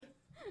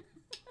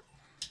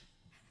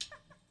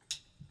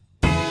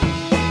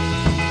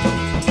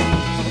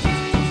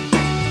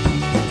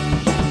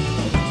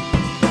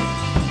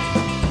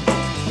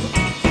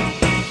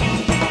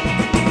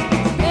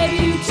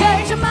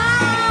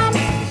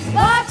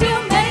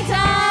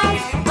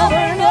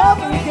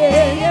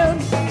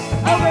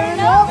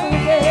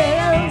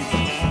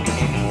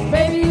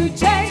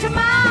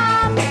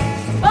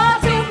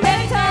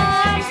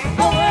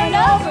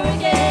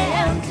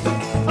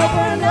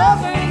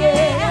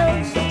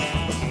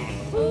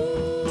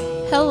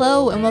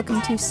Hello and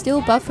welcome to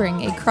Still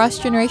Buffering, a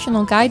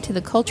cross-generational guide to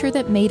the culture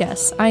that made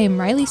us. I am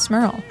Riley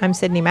Smurl. I'm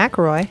Sydney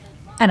McElroy.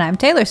 And I'm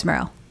Taylor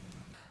Smurl.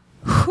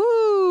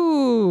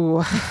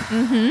 Whoo!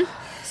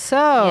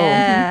 So,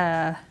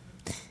 Yeah.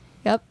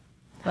 Yep.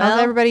 how's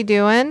everybody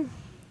doing?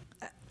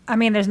 I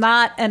mean, there's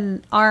not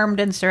an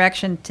armed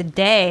insurrection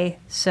today,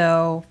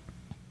 so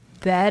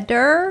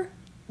better?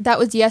 That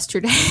was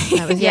yesterday.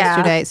 That was Yeah.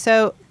 yesterday.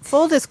 So,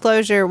 full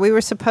disclosure, we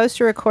were supposed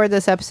to record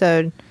this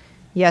episode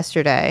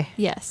yesterday.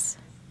 Yes.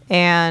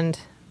 And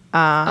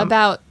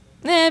About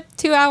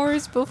 2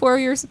 hours before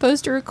we were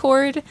supposed to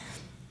record,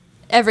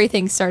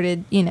 everything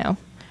started,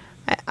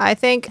 I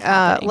think,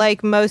 happening.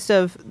 like most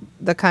of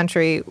the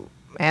country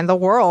and the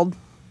world,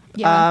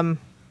 Yeah.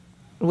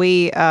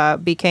 we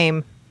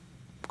became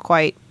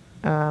quite,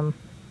 locked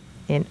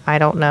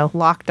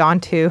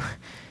onto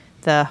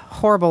the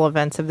horrible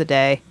events of the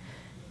day,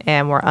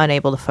 and we're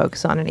unable to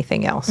focus on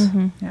anything else.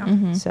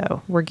 Yeah.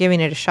 So we're giving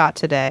it a shot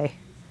today,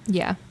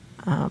 Yeah.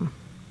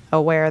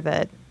 aware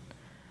that,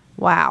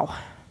 wow.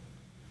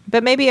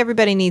 But maybe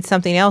everybody needs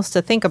something else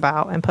to think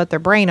about and put their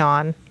brain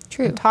on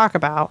True. and talk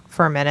about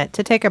for a minute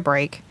to take a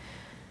break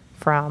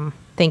from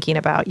thinking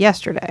about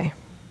yesterday.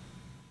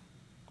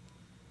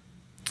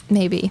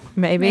 Maybe.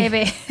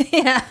 Maybe.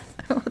 Yeah.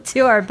 We'll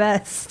do our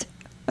best.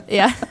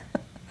 Yeah.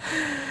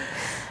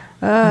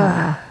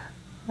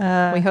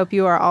 We hope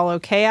you are all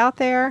okay out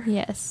there,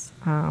 Yes.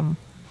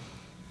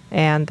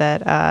 and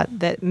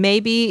that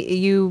maybe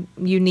you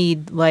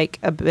need like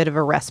a bit of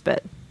a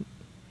respite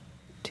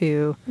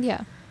to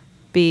Yeah.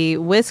 be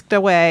whisked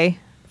away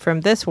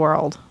from this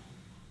world,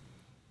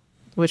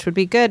 which would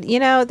be good.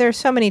 There's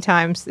so many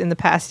times in the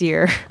past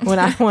year when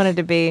I wanted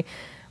to be,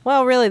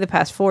 well, really the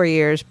past 4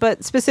 years,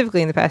 but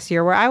specifically in the past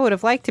year where I would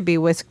have liked to be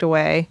whisked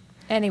away.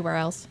 Anywhere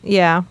else.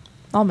 Yeah.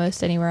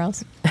 Almost anywhere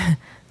else.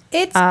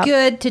 It's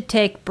good to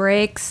take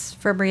breaks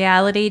from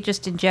reality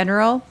just in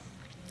general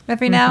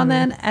every now and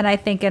then. And I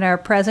think in our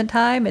present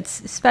time, it's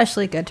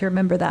especially good to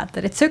remember that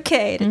it's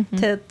okay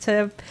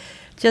to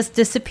just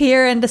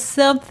disappear into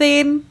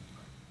something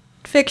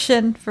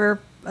fiction for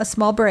a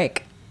small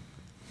break.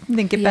 And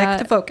then get back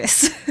to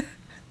focus.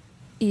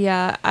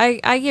 Yeah,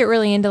 I get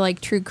really into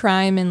like true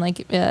crime and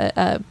like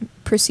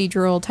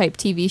procedural type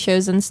TV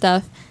shows and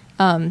stuff.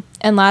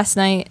 And last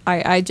night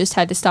I just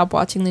had to stop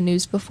watching the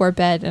news before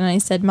bed, and I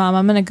said, "Mom,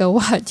 I'm gonna go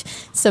watch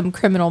some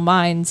Criminal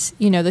Minds."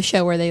 The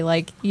show where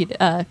they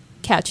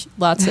catch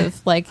lots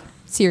of like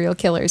serial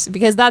killers,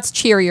 because that's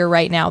cheerier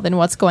right now than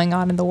what's going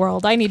on in the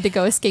world. I need to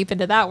go escape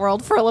into that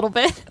world for a little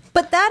bit.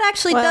 But that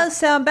actually does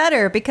sound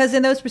better, because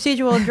in those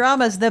procedural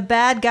dramas, the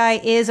bad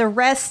guy is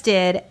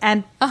arrested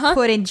and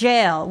put in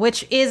jail,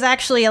 which is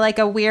actually like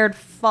a weird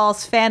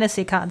false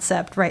fantasy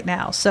concept right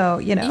now. So,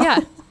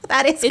 Yeah.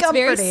 that is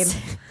comforting.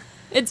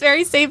 It's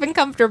very safe and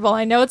comfortable.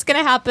 I know it's going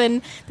to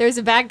happen. There's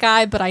a bad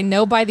guy, but I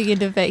know by the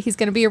end of it, he's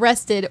going to be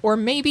arrested, or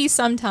maybe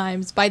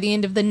sometimes by the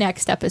end of the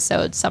next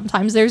episode.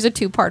 Sometimes there's a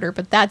two-parter,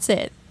 but that's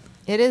it.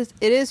 It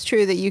is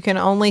true that you can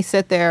only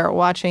sit there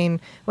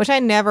watching, which I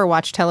never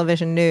watch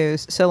television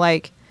news. So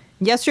like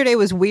yesterday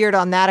was weird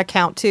on that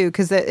account too,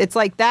 because it's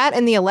like that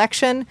and the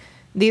election.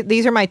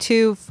 These are my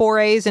two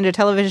forays into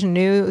television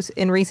news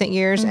in recent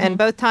years. And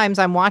both times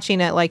I'm watching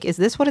it like, is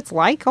this what it's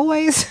like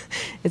always?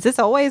 Is this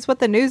always what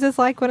the news is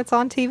like when it's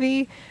on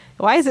TV?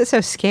 Why is it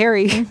so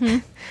scary?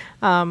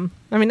 I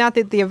mean, not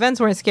that the events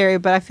weren't scary,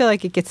 but I feel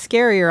like it gets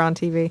scarier on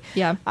TV.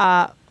 Yeah.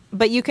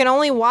 But you can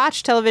only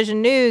watch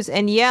television news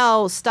and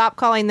yell, "Stop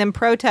calling them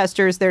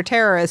protesters, they're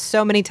terrorists,"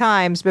 so many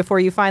times before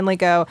you finally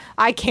go,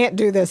 "I can't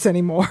do this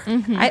anymore."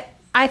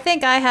 I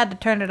think I had to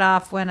turn it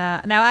off when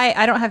now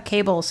I don't have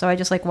cable, so I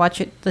just like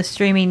watch it the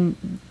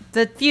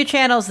few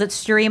channels that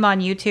stream on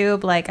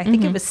YouTube, like I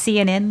think it was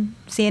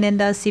CNN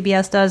does,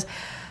 CBS does.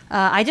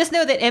 I just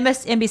know that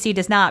MSNBC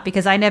does not,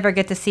 because I never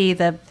get to see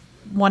the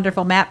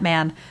wonderful map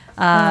man.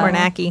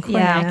 Kornacki.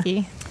 Yeah.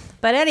 Kornacki.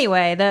 But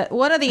anyway,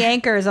 one of the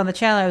anchors on the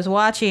channel I was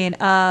watching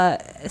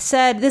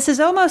said this is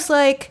almost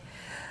like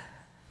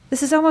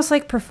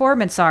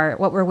performance art,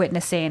 what we're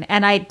witnessing.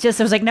 And I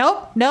was like,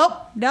 nope,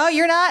 no,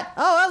 you're not.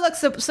 Oh, look,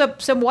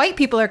 some white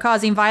people are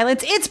causing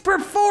violence. It's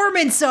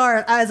performance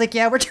art. I was like,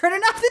 yeah, we're turning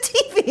off the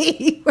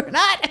TV. We're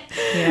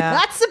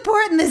not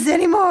supporting this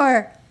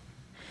anymore.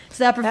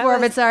 It's not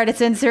performance art. It's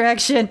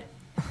insurrection.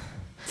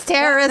 It's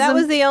terrorism. That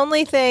was the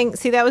only thing.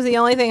 See, that was the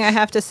only thing I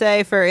have to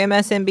say for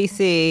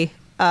MSNBC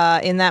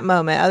in that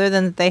moment, other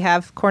than that they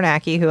have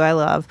Kornacki, who I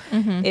love,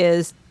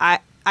 is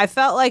I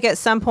felt like at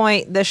some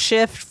point the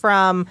shift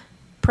from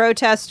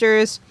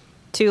protesters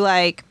to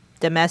like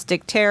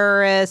domestic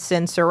terrorists,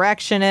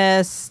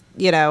 insurrectionists,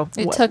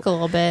 It took a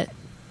little bit.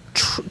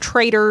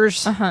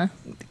 Traitors,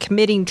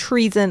 committing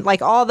treason,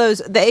 like all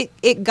those.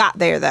 It got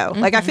there though.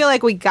 Like I feel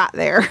like we got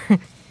there.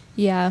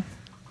 Yeah.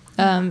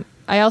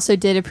 I also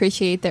did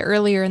appreciate that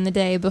earlier in the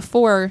day,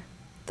 before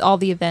all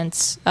the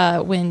events,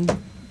 when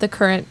the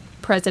current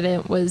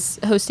president was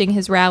hosting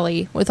his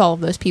rally with all of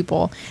those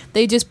people,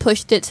 they just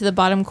pushed it to the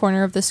bottom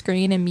corner of the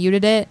screen and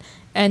muted it,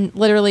 and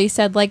literally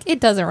said like, it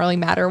doesn't really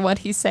matter what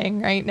he's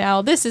saying right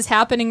now. This is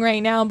happening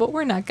right now, but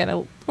we're not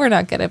gonna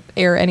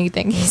air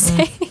anything he's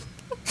saying.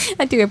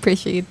 I do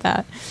appreciate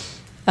that.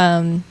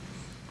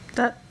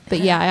 But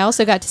yeah, I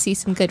also got to see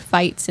some good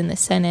fights in the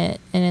Senate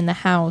and in the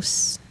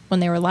House when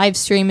they were live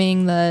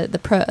streaming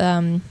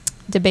the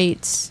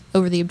debates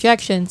over the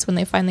objections when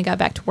they finally got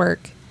back to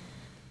work.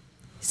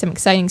 Some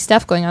exciting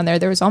stuff going on there.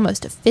 There was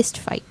almost a fist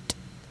fight.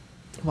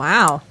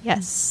 Wow.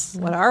 Yes.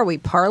 What are we,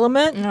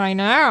 Parliament? I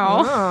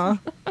know.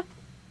 Oh.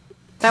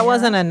 That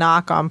wasn't a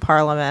knock on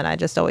Parliament. I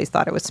just always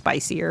thought it was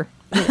spicier.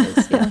 It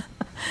is, yeah.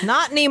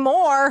 Not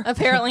anymore.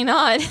 Apparently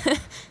not.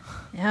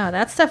 Yeah,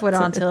 that stuff went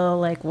on till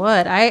like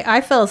what?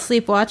 I fell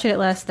asleep watching it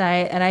last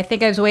night, and I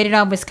think I was waiting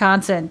on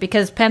Wisconsin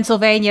because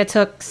Pennsylvania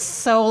took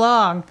so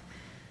long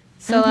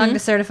to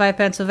certify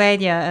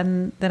Pennsylvania,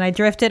 and then I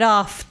drifted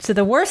off to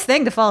the worst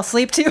thing to fall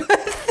asleep to. I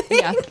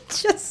think. Yeah.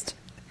 Just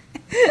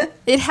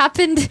It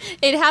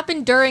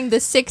happened during the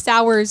 6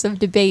 hours of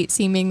debate,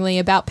 seemingly,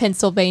 about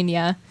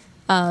Pennsylvania,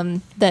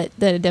 that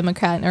a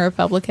Democrat and a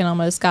Republican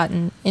almost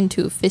gotten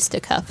into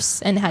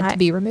fisticuffs and had to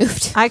be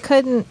removed. I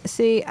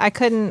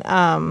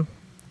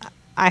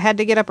had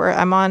to get up.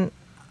 I'm on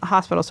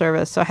hospital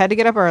service, so I had to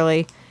get up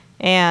early,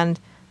 and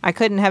I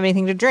couldn't have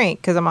anything to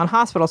drink because I'm on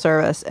hospital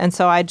service. And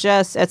so at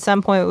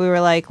some point, we were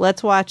like,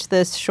 let's watch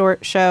this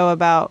short show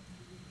about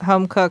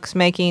home cooks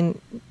making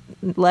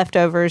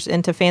leftovers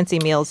into fancy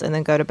meals and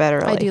then go to bed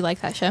early. I do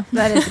like that show.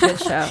 that is a good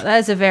show. That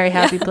is a very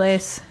happy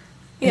place.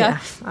 Yeah.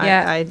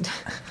 I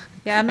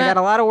got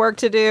a lot of work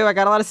to do. I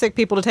got a lot of sick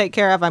people to take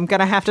care of. I'm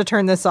going to have to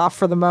turn this off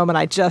for the moment.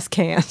 I just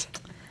can't.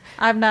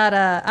 I'm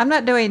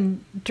not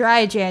doing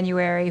dry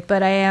January,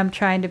 but I am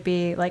trying to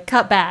be like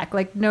cut back,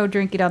 like no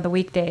drinking on the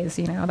weekdays,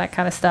 that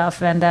kind of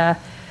stuff. And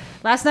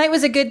last night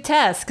was a good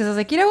test because I was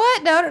like, you know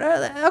what?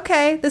 No,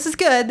 okay, this is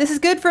good. This is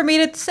good for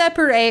me to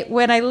separate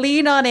when I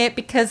lean on it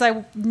because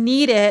I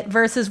need it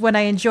versus when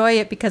I enjoy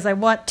it because I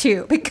want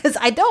to. Because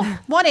I don't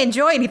want to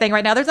enjoy anything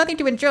right now. There's nothing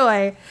to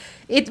enjoy.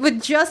 It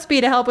would just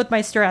be to help with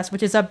my stress,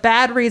 which is a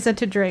bad reason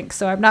to drink.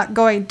 So I'm not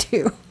going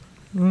to.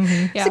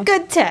 Yeah. It's a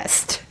good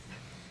test.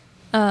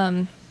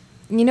 You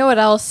know what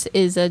else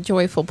is a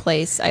joyful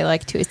place I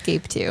like to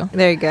escape to?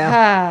 There you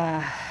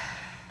go.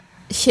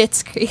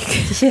 Schitt's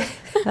Creek.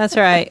 That's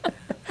right.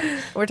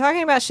 We're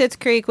talking about Schitt's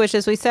Creek, which,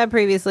 as we said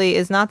previously,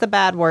 is not the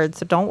bad word.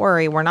 So don't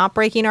worry. We're not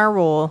breaking our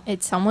rule.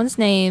 It's someone's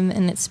name,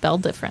 and it's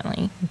spelled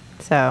differently.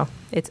 So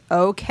it's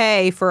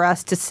okay for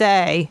us to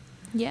say,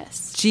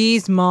 Yes.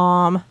 geez,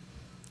 Mom.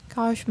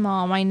 Gosh,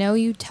 Mom, I know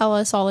you tell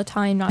us all the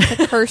time not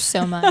to curse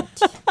so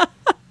much.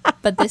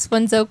 But this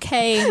one's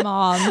okay,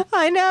 Mom.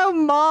 I know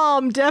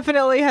Mom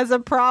definitely has a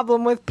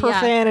problem with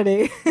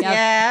profanity. Yep.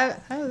 Yeah,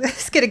 I was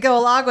just going to go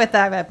along with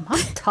that. But Mom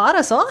taught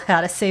us all how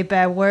to say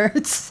bad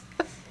words.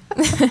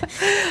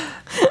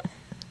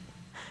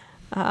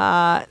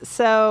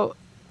 So,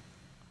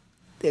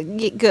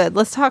 good.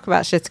 Let's talk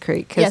about Schitt's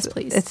Creek. 'Cause Yes,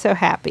 please. It's so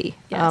happy.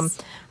 Yes.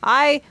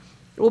 I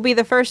will be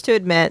the first to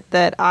admit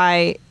that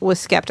I was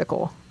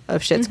skeptical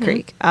of Schitt's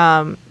Creek.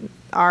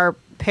 Our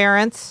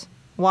parents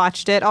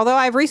watched it, although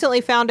I've recently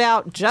found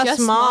out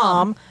just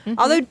Mom.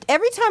 Although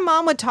every time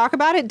Mom would talk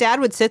about it, Dad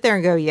would sit there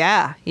and go,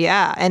 yeah,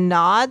 and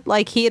nod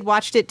like he had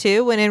watched it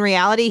too, when in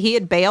reality he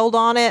had bailed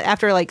on it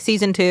after like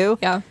season 2.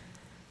 Yeah.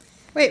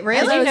 Wait,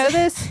 really? Did you know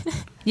this?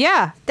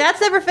 Yeah. Dad's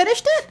never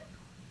finished it?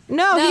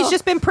 No, he's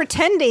just been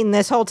pretending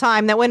this whole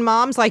time that when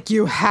Mom's like,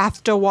 you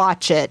have to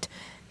watch it,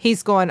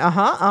 he's going,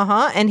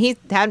 and he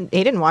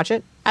didn't watch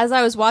it. As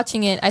I was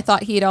watching it, I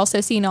thought he had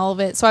also seen all of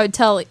it, so I would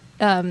tell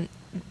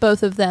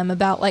both of them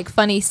about like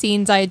funny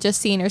scenes I had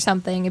just seen or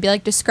something and be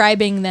like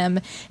describing them,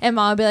 and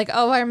Mom would be like,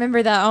 oh, I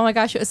remember that, oh my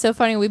gosh, it was so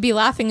funny, we'd be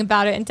laughing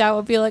about it, and Dad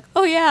would be like,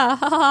 oh yeah,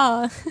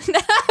 haha.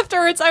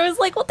 Afterwards I was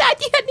like, well, Dad,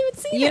 you hadn't even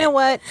seen it. You know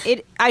what,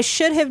 I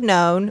should have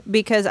known,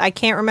 because I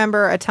can't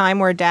remember a time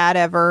where Dad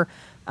ever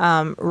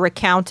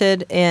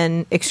recounted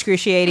in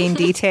excruciating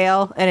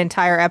detail an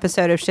entire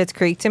episode of Schitt's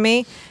Creek to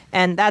me,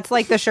 and that's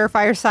like the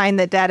surefire sign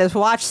that Dad has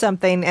watched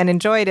something and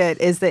enjoyed it,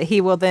 is that he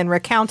will then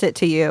recount it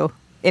to you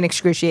in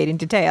excruciating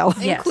detail.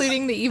 Yes.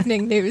 Including the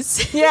evening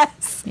news.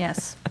 Yes.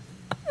 Yes.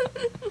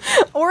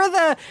 Or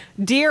the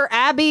Dear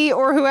Abby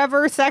or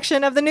whoever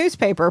section of the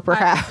newspaper,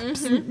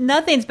 perhaps.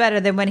 Nothing's better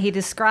than when he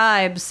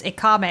describes a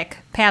comic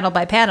panel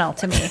by panel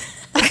to me.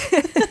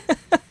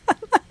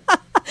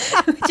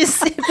 Which is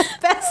the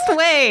best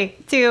way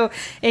to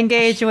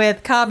engage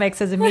with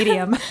comics as a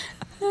medium.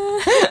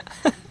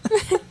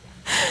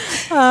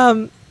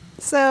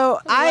 So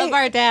I love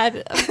our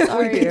dad. I'm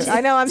sorry. We do. I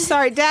know. I'm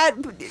sorry,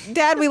 Dad.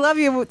 We love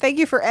you. Thank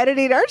you for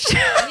editing our show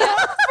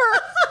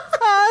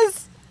for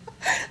us.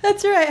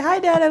 That's right. Hi,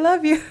 Dad. I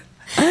love you.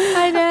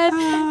 Hi,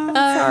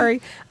 Dad.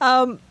 Sorry.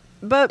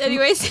 But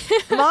Anyways.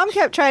 Mom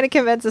kept trying to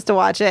convince us to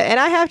watch it, and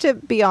I have to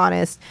be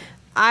honest.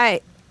 I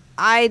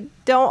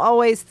don't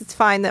always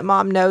find that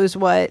Mom knows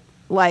what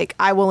like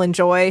I will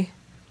enjoy,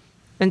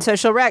 and so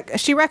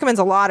she recommends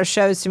a lot of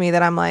shows to me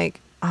that I'm like,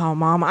 Oh,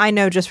 Mom, I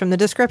know just from the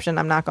description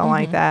I'm not going to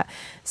like that.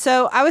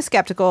 So I was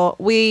skeptical.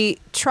 We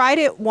tried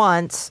it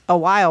once a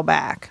while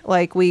back.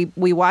 Like, we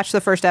watched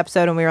the first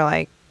episode and we were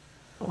like,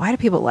 why do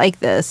people like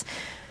this?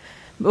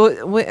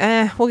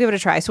 We'll give it a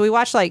try. So we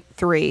watched like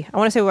 3. I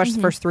want to say we watched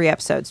the first 3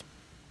 episodes.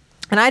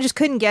 And I just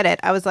couldn't get it.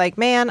 I was like,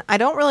 man, I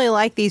don't really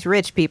like these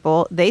rich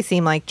people. They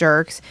seem like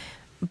jerks.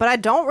 But I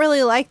don't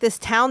really like this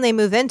town they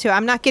move into.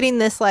 I'm not getting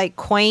this like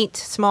quaint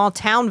small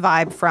town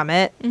vibe from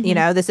it. You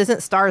know, this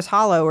isn't Stars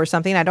Hollow or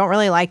something. I don't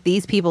really like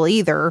these people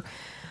either.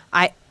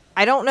 I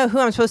don't know who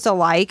I'm supposed to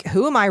like.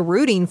 Who am I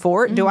rooting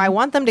for? Do I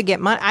want them to get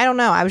money? I don't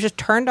know. I was just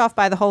turned off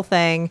by the whole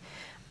thing.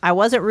 I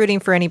wasn't rooting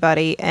for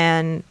anybody,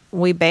 and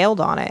we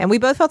bailed on it. And we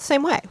both felt the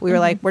same way. We were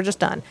like, we're just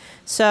done.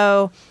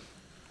 So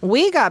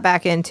we got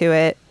back into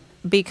it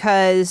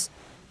because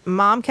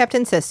Mom kept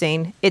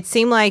insisting. It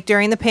seemed like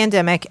during the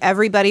pandemic,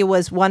 everybody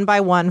was one by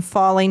one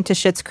falling to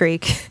Schitt's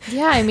Creek.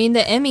 Yeah, I mean,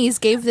 the Emmys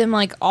gave them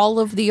like all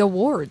of the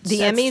awards. The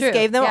Emmys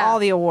gave them all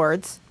the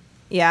awards.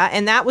 Yeah,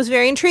 and that was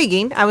very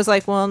intriguing. I was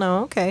like, well,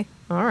 no, okay.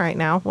 All right,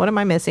 now, what am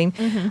I missing?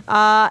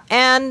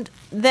 And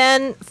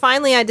then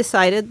finally I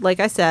decided,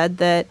 like I said,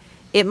 that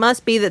it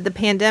must be that the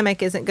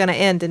pandemic isn't going to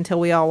end until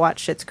we all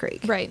watch Schitt's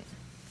Creek. Right.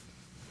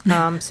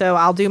 So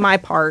I'll do my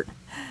part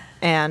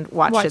and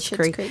watch Schitt's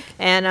Creek.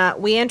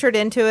 And we entered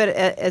into it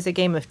as a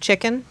game of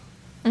chicken.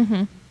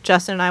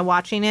 Justin and I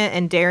watching it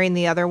and daring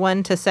the other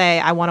one to say,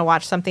 I want to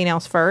watch something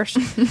else first.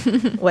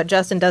 What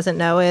Justin doesn't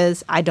know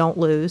is I don't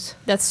lose.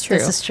 That's true.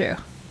 This is true.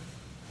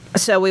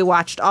 So we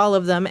watched all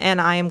of them,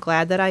 and I am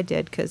glad that I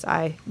did because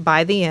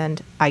by the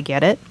end, I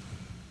get it.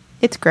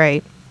 It's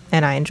great,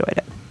 and I enjoyed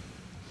it.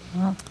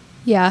 Well.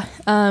 Yeah.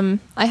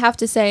 I have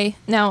to say,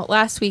 now,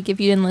 last week, if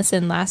you didn't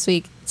listen last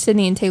week,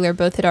 Sydney and Taylor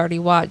both had already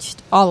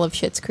watched all of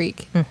Schitt's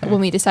Creek when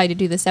we decided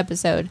to do this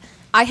episode.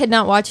 I had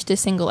not watched a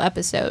single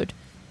episode,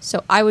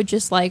 so I would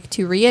just like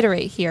to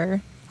reiterate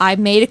here, I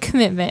made a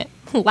commitment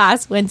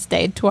last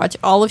Wednesday to watch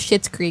all of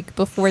Schitt's Creek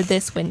before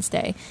this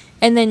Wednesday.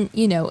 And then,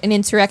 you know, an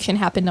insurrection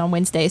happened on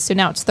Wednesday, so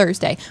now it's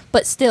Thursday.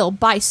 But still,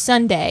 by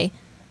Sunday,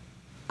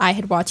 I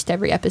had watched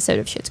every episode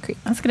of Schitt's Creek.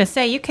 I was going to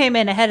say, you came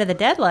in ahead of the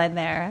deadline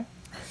there.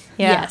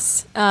 Yeah.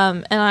 Yes.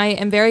 And I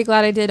am very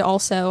glad I did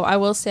also. I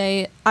will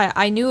say,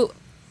 I knew,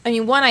 I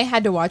mean, one, I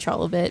had to watch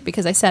all of it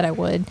because I said I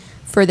would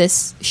for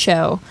this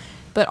show.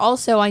 But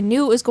also, I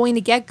knew it was going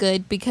to get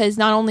good because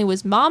not only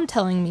was Mom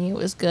telling me it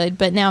was good,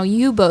 but now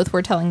you both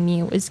were telling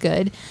me it was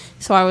good.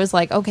 So I was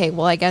like, okay,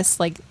 well, I guess,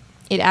 like,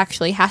 it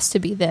actually has to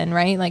be then,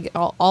 right? Like,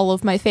 all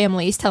of my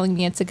family is telling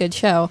me it's a good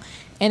show.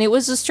 And it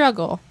was a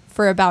struggle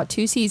for about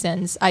 2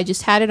 seasons. I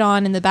just had it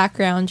on in the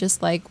background,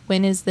 just like,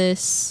 when is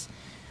this?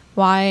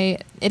 Why?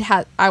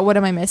 What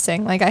am I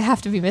missing? Like, I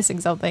have to be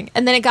missing something.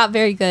 And then it got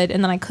very good,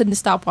 and then I couldn't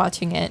stop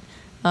watching it.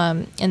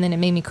 And then it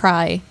made me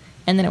cry,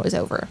 and then it was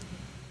over.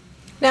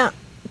 Now,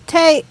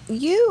 Tay,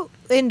 you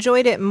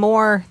enjoyed it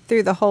more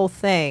through the whole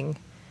thing,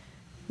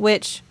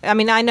 which, I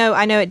mean, I know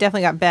it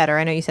definitely got better.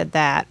 I know you said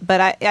that.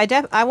 But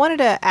I wanted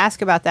to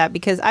ask about that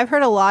because I've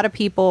heard a lot of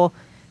people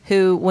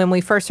who, when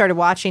we first started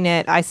watching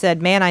it, I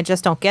said, man, I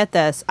just don't get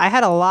this. I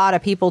had a lot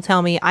of people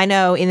tell me, I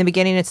know in the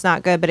beginning it's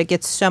not good, but it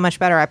gets so much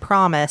better, I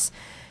promise.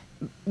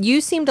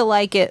 You seem to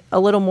like it a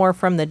little more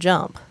from the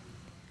jump.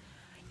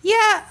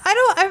 Yeah,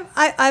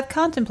 I've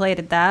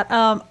contemplated that.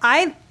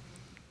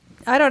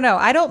 I don't know.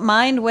 I don't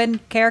mind when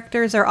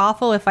characters are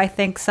awful if I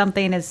think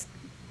something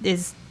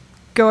is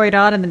going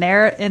on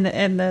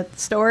in the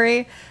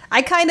story.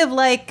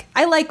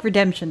 I like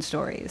redemption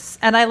stories,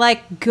 and I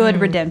like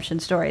good redemption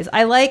stories.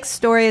 I like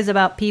stories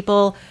about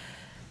people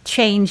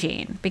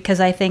changing because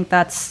I think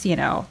that's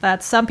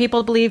some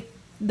people believe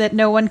that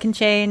no one can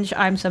change.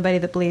 I'm somebody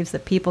that believes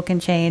that people can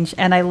change,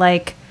 and I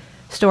like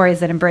stories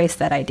that embrace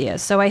that idea.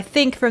 So I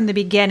think from the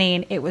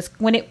beginning, it was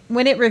when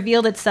it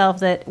revealed itself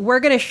that we're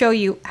going to show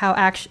you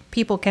how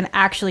people can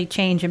actually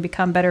change and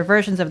become better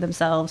versions of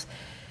themselves,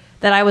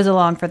 that I was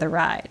along for the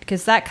ride,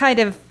 because that kind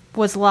of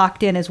was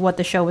locked in as what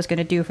the show was going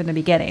to do from the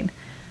beginning.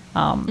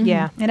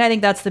 Yeah. And I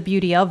think that's the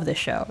beauty of the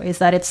show, is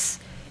that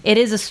it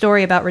is a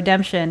story about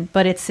redemption,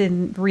 but it's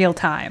in real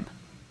time.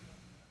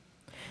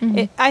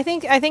 I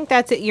think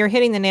that's it. You're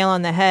hitting the nail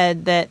on the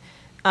head that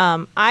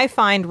I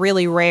find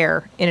really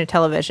rare in a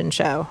television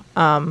show.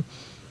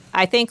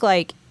 I think,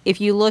 like,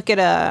 if you look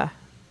at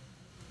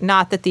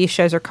not that these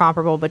shows are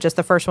comparable, but just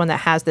the first one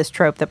that has this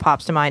trope that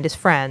pops to mind is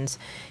Friends.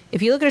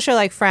 If you look at a show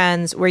like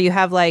Friends, where you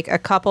have, like, a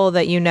couple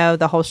that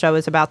the whole show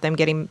is about them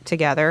getting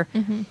together,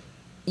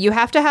 you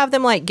have to have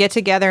them, like, get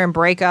together and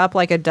break up,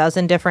 like, a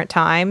dozen different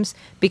times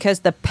because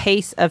the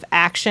pace of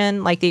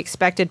action, like, the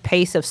expected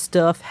pace of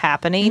stuff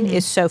happening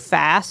is so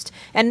fast,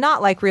 and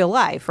not like real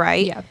life,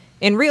 right? Yeah.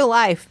 In real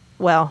life,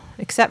 well,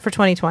 except for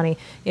 2020,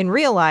 in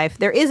real life,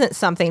 there isn't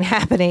something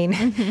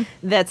happening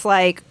that's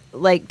like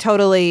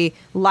totally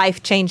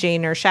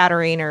life-changing or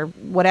shattering or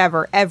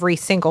whatever every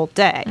single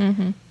day.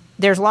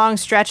 There's long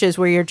stretches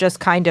where you're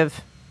just kind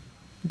of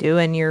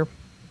doing your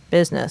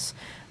business.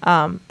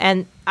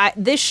 And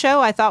this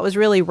show I thought was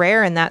really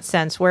rare in that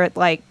sense, where it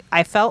like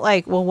I felt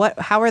like, well,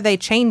 how are they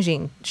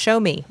changing? Show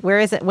me. Where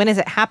is it? When is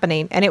it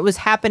happening? And it was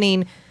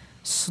happening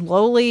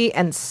slowly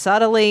and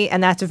subtly,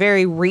 and that's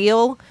very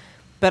real.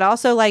 But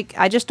also, like,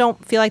 I just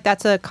don't feel like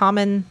that's a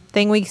common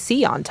thing we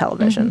see on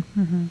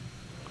television.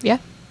 Yeah.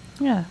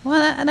 Yeah.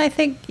 Well, and I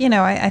think,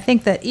 I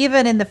think that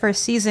even in the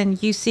first season,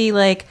 you see,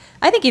 like,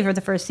 I think even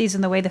the first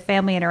season, the way the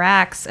family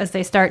interacts as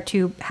they start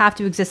to have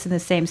to exist in the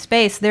same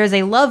space, there's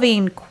a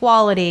loving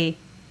quality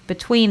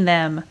between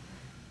them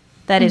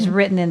that is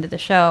written into the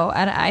show.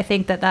 And I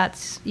think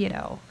that's,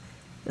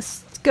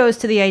 this goes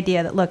to the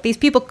idea that, look, these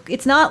people,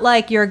 it's not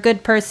like you're a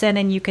good person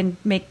and you can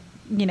make,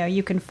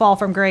 you can fall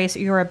from grace, or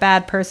you're a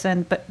bad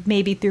person, but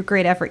maybe through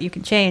great effort you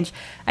can change.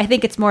 I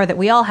think it's more that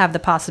we all have the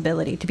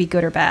possibility to be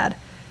good or bad.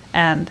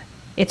 And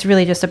it's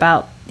really just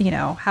about,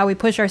 how we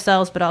push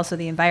ourselves, but also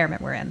the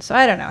environment we're in. So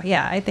I don't know.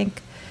 Yeah, I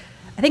think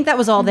that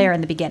was all there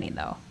in the beginning,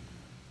 though.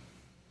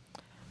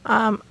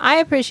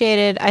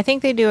 I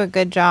think they do a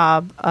good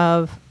job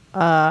of,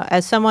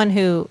 as someone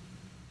who,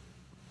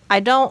 I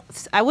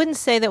wouldn't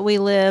say that we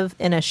live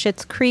in a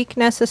Schitt's Creek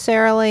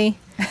necessarily.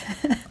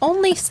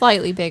 Only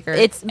slightly bigger.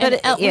 We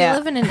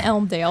live in an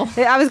Elmdale.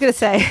 I was going to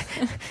say,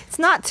 it's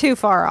not too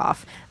far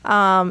off.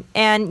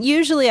 And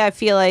usually I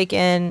feel like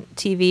in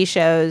TV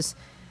shows,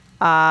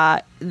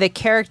 the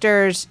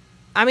characters,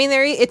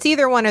 it's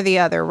either one or the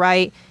other,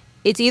 right?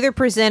 It's either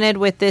presented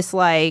with this,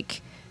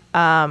 like,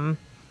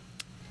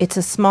 it's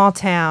a small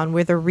town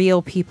where the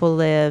real people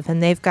live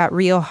and they've got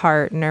real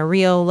heart and are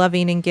real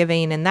loving and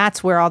giving, and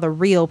that's where all the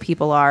real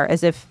people are,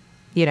 as if,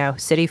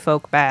 city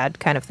folk bad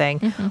kind of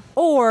thing.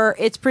 Or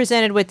it's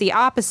presented with the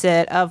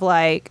opposite of,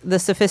 like, the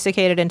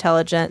sophisticated,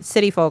 intelligent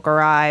city folk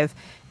arrive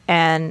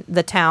and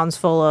the town's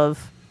full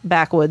of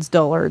backwoods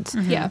dullards.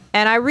 Yeah.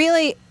 And I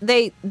really,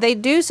 they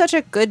do such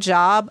a good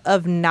job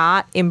of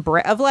not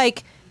of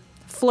like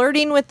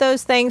flirting with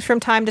those things from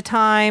time to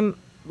time,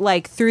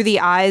 like through the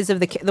eyes of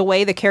the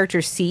way the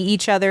characters see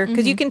each other,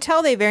 because you can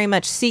tell they very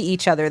much see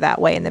each other that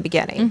way in the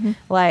beginning.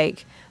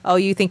 Like, oh,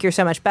 you think you're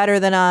so much better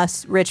than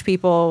us, rich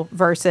people,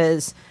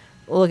 versus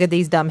look at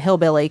these dumb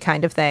hillbilly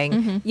kind of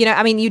thing.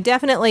 You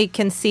definitely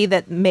can see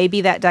that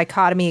maybe that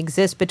dichotomy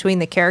exists between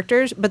the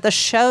characters, but the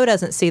show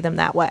doesn't see them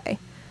that way.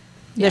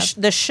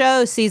 The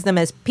show sees them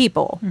as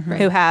people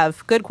who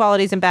have good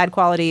qualities and bad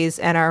qualities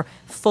and are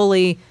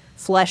fully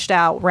fleshed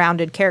out,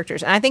 rounded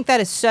characters. And I think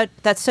that's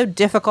so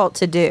difficult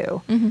to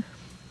do.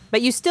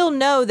 But you still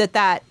know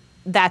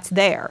that's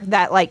there.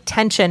 That, like,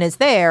 tension is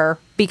there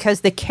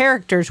because the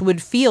characters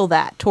would feel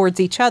that towards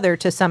each other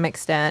to some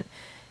extent.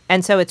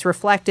 And so it's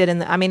reflected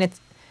in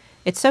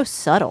it's so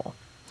subtle.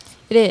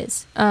 It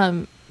is.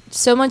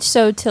 So much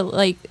so to,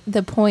 like,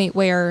 the point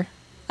where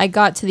I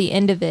got to the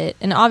end of it,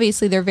 and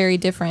obviously they're very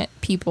different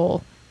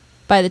people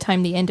by the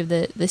time the end of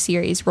the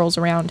series rolls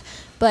around.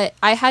 But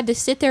I had to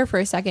sit there for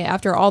a second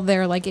after all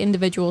their, like,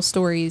 individual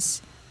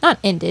stories, not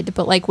ended,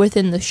 but, like,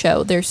 within the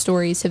show, their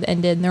stories have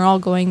ended and they're all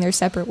going their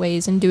separate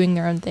ways and doing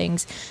their own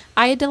things.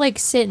 I had to, like,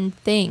 sit and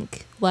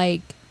think,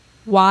 like,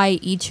 why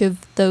each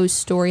of those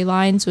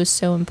storylines was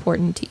so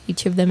important to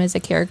each of them as a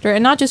character,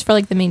 and not just for,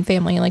 like, the main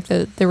family, like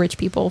the rich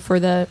people, for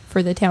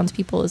the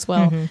townspeople as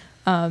well.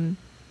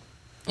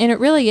 And it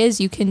really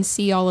is, you can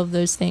see all of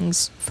those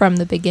things from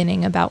the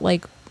beginning about,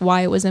 like,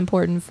 why it was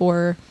important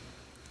for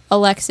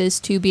Alexis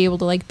to be able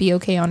to, like, be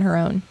okay on her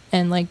own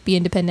and, like, be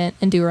independent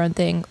and do her own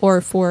thing,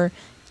 or for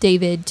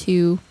David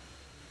to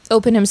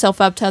open himself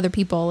up to other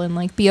people and,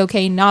 like, be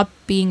okay not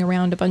being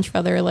around a bunch of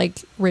other, like,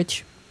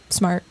 rich,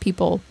 smart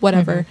people,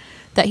 whatever,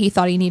 that he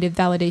thought he needed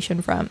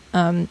validation from.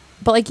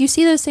 But, like, you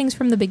see those things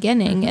from the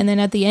beginning, and then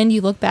at the end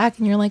you look back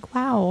and you're like,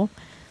 wow,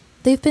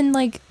 they've been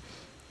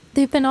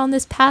on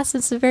this path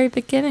since the very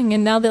beginning,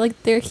 and now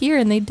they're here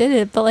and they did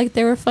it, but, like,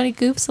 there were funny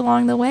goofs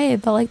along the way,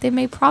 but, like, they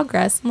made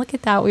progress, and look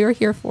at that, we were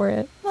here for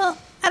it. Well,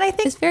 and I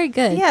think it's very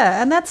good.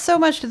 Yeah, and that's so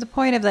much to the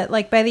point of that,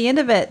 like, by the end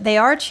of it, they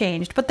are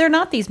changed, but they're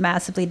not these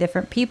massively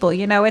different people.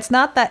 It's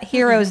not that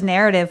hero's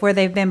narrative where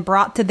they've been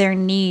brought to their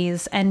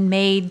knees and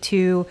made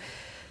to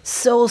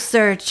soul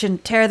search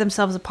and tear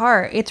themselves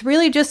apart. It's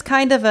really just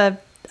kind of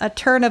a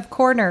turn of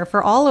corner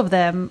for all of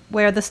them,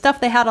 where the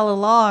stuff they had all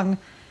along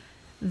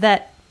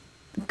that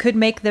could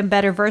make them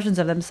better versions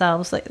of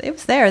themselves, like, it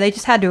was there, they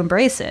just had to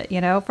embrace it.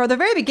 For the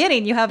very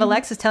beginning, you have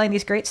Alexis telling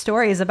these great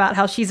stories about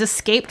how she's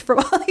escaped from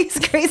all these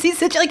crazy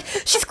situations.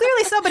 Like, she's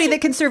clearly somebody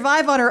that can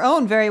survive on her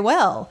own very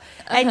well,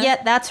 and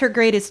yet that's her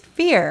greatest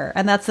fear,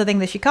 and that's the thing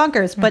that she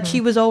conquers, but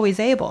she was always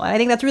able. And I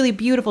think that's really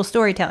beautiful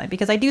storytelling,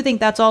 because I do think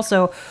that's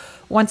also,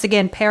 once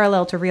again,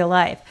 parallel to real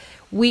life.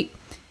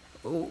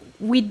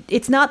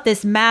 It's not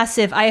this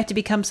massive, I have to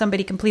become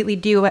somebody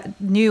completely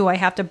new, I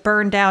have to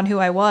burn down who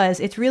I was.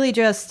 It's really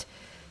just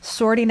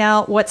sorting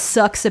out what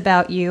sucks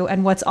about you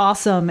and what's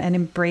awesome, and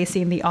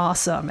embracing the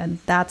awesome, and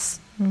that's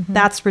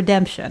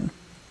redemption.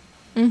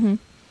 And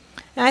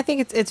I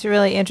think it's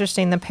really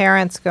interesting. The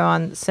parents go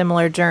on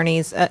similar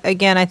journeys.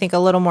 Again, I think a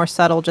little more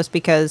subtle, just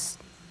because,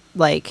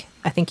 like,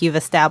 I think you've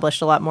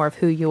established a lot more of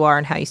who you are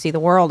and how you see the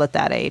world at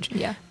that age.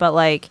 Yeah. But,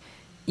 like,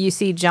 you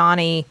see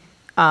Johnny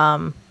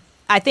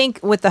I think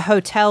with the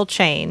hotel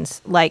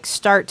chains, like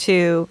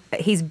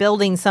he's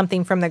building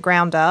something from the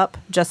ground up,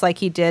 just like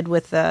he did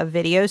with the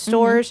video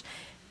stores.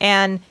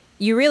 And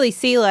you really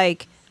see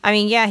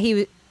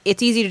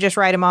it's easy to just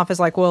write him off as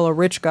like, well, a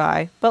rich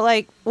guy.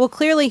 But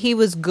clearly he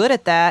was good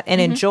at that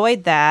and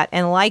enjoyed that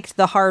and liked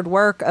the hard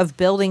work of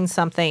building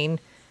something.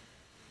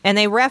 And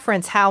they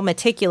reference how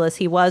meticulous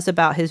he was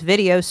about his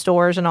video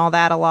stores and all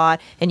that a lot.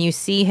 And you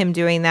see him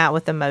doing that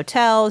with the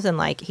motels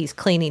and he's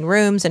cleaning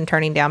rooms and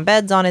turning down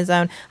beds on his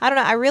own. I don't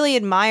know. I really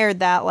admired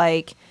that.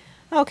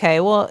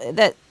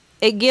 That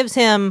it gives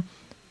him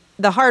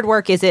the hard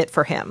work is it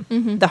for him.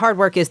 The hard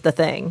work is the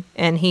thing.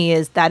 And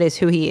that is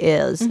who he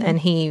is. And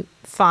he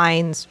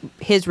finds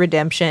his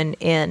redemption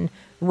in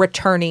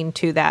returning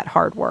to that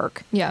hard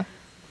work. Yeah.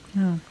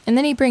 Oh. And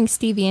then he brings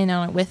Stevie in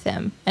on it with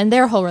him. And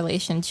their whole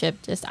relationship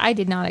I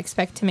did not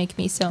expect to make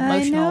me so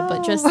emotional.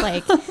 But just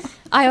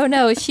I don't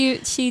know.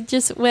 She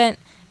just went...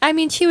 I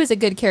mean, she was a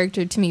good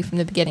character to me from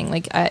the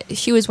beginning.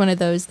 She was one of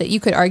those that you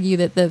could argue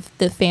that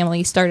the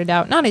family started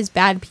out not as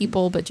bad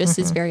people, but just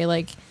as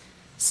very,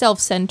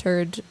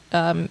 self-centered,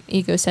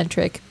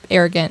 egocentric,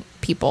 arrogant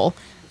people.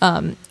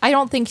 I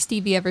don't think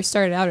Stevie ever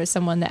started out as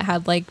someone that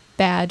had,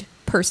 bad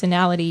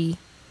personality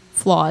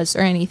flaws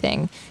or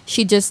anything.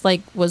 She just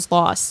was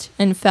lost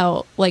and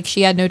felt like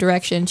she had no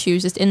direction. She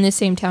was just in the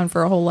same town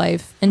for her whole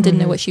life and didn't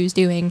know what she was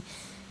doing.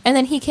 And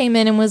then he came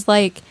in and was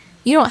like,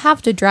 you don't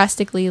have to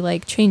drastically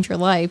change your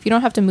life. You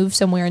don't have to move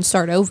somewhere and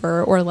start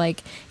over or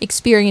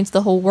experience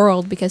the whole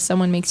world because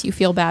someone makes you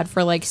feel bad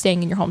for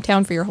staying in your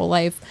hometown for your whole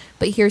life.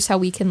 But here's how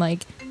we can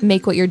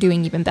make what you're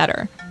doing even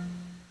better.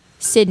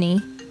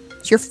 Sydney,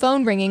 is your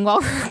phone ringing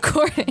while we're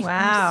recording?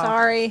 Wow.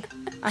 Sorry.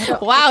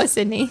 Wow,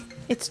 Sydney.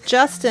 It's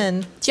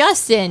Justin.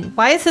 Justin.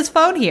 Why is his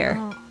phone here?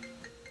 Oh.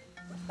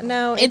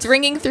 No. It's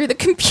ringing through the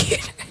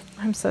computer.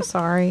 I'm so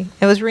sorry.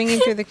 It was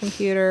ringing through the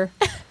computer.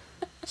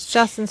 It's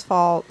Justin's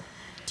fault.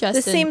 Justin,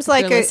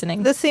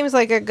 this seems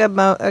like a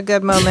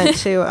good moment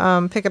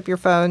to pick up your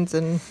phones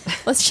and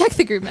let's check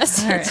the group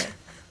message.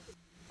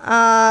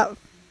 All right.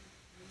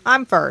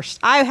 I'm first.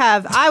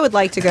 I would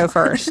like to go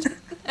first.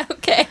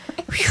 Okay.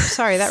 Whew,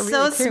 sorry, that really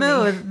so threw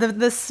smooth. Me.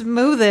 The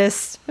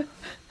smoothest.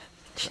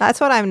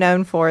 That's what I'm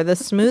known for. The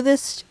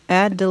smoothest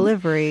ad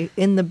delivery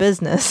in the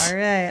business. All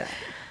right.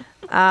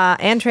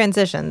 And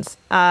transitions.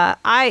 You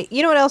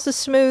know what else is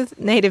smooth?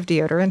 Native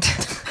deodorant.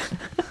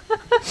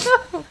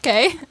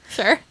 Okay.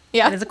 Sure.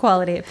 Yeah. It is a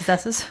quality it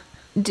possesses.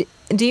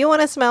 Do you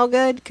want to smell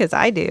good? Because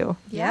I do.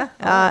 Yeah.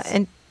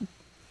 And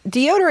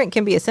deodorant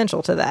can be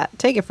essential to that.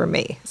 Take it from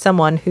me,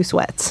 someone who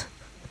sweats.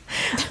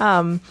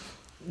 The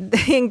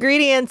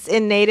ingredients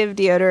in native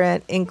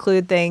deodorant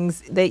include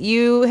things that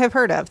you have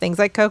heard of, things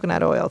like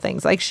coconut oil,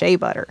 things like shea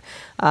butter.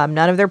 None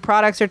of their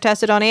products are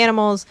tested on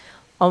animals.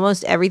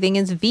 Almost everything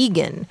is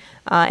vegan.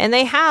 And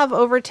they have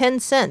over 10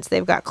 scents.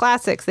 They've got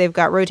classics. They've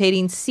got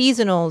rotating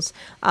seasonals.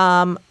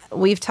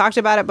 We've talked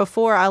about it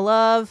before. I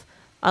love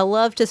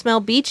to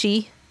smell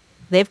beachy.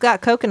 They've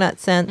got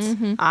coconut scents.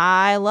 Mm-hmm.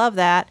 I love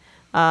that.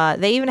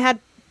 They even had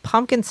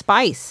pumpkin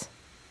spice.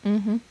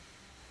 Mm-hmm.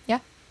 Yeah.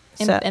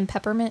 And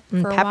peppermint.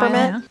 And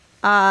peppermint.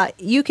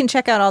 You can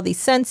check out all these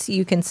scents.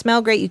 You can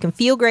smell great. You can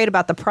feel great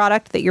about the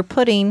product that you're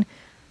putting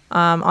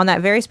on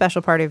that very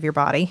special part of your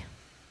body.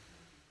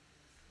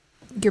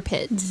 Your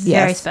pits.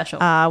 Yes. Very special.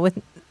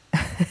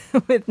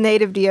 With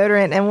native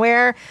deodorant. And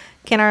where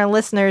can our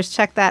listeners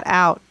check that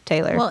out,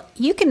 Taylor? Well,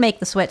 you can make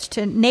the switch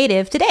to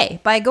native today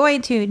by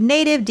going to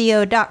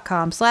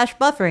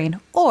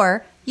nativedeo.com/buffering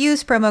or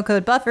use promo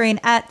code buffering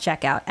at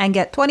checkout and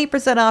get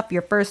 20% off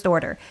your first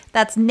order.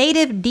 That's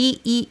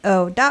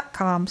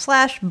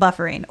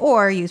nativedeo.com/buffering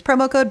or use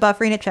promo code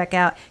buffering at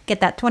checkout. Get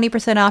that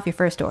 20% off your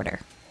first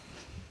order.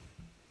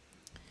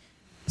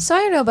 So I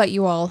don't know about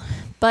you all,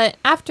 but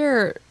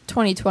after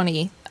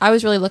 2020, I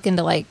was really looking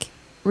to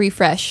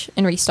refresh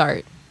and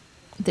restart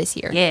this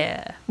year.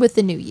 Yeah. With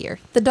the new year,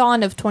 the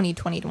dawn of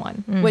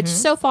 2021, which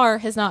so far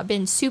has not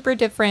been super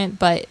different,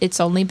 but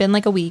it's only been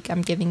a week.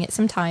 I'm giving it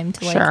some time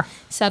to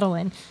settle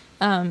in.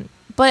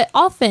 But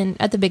often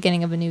at the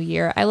beginning of a new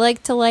year, I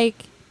like to I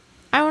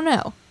don't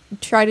know,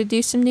 try to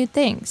do some new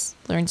things,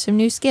 learn some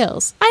new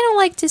skills. I don't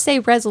like to say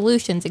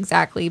resolutions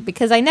exactly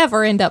because I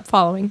never end up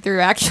following through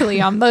actually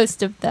on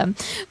most of them.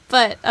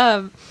 But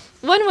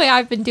one way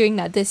I've been doing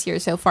that this year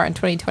so far in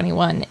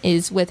 2021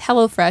 is with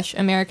HelloFresh,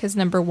 America's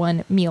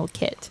 #1 meal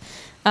kit.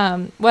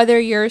 Whether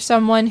you're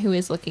someone who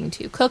is looking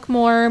to cook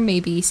more,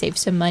 maybe save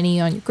some money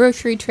on your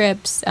grocery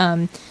trips,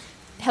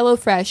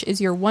 HelloFresh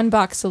is your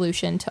one-box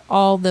solution to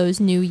all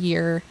those New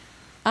Year,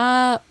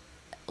 what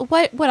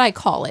would I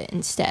call it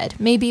instead?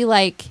 Maybe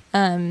your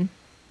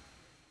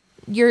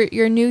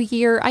New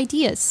Year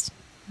ideas,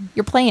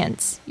 your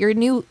plans, your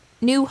new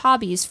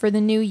hobbies for the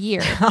new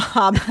year.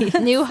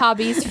 New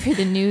hobbies for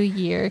the new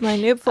year.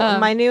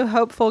 My new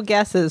hopeful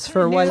guesses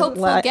for what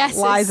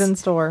lies in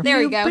store. There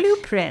we go.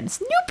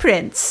 Blueprints. New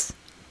prints.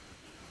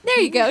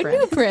 There you go.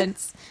 New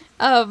prints.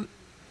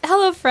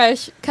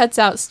 HelloFresh cuts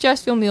out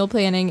stressful meal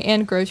planning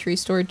and grocery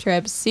store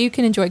trips so you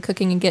can enjoy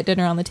cooking and get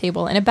dinner on the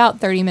table in about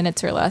 30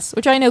 minutes or less,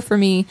 which I know for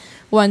me,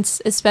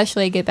 once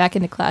especially I get back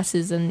into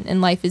classes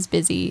and life is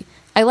busy,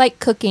 I like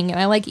cooking and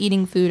I like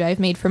eating food I've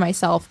made for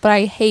myself, but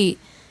I hate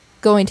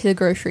going to the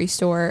grocery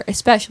store,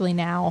 especially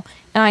now,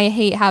 and I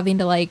hate having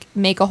to like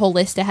make a whole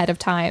list ahead of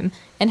time,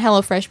 and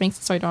HelloFresh makes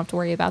it so I don't have to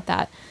worry about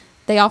that.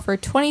 They offer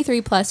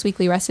 23 plus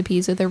weekly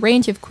recipes with a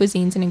range of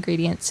cuisines and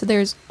ingredients, so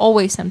there's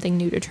always something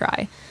new to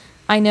try.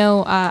 I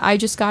know I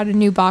just got a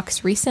new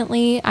box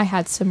recently. I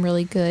had some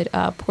really good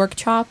pork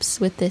chops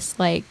with this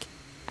like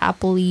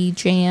appley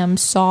jam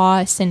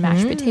sauce and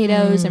mashed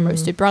potatoes and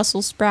roasted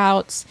Brussels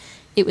sprouts.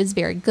 It was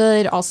very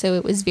good. Also,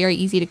 it was very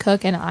easy to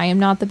cook, and I am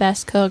not the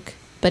best cook,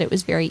 but it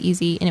was very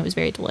easy and it was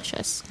very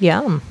delicious.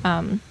 Yum.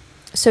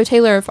 So,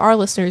 Taylor, if our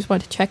listeners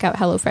want to check out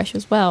HelloFresh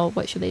as well,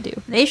 what should they do?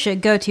 They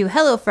should go to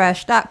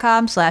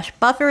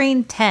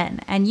hellofresh.com/buffering10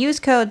 and use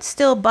code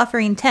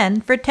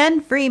STILLBuffering10 for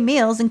 10 free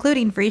meals,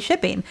 including free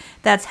shipping.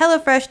 That's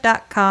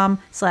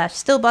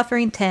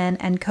hellofresh.com/STILLBuffering10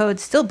 and code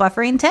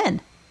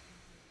STILLBuffering10.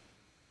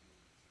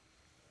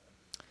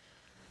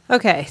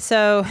 Okay,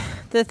 so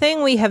the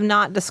thing we have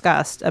not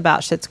discussed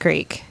about Schitt's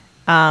Creek,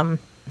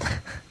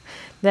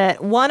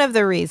 that one of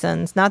the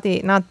reasons, not the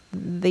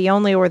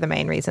only or the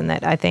main reason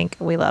that I think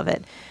we love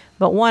it,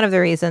 but one of the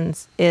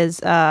reasons is,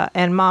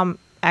 and Mom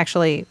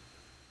actually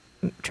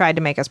tried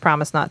to make us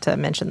promise not to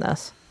mention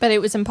this. But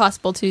it was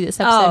impossible to do this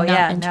episode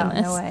mention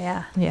this. No way,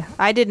 yeah. Yeah,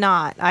 I did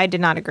not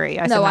agree.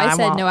 I said, no,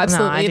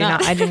 absolutely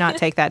not. I do not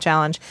take that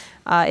challenge.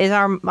 Is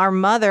our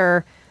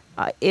mother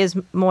is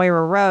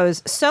Moira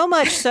Rose, so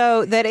much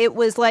so that it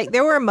was like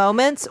there were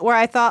moments where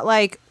I thought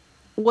like,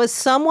 was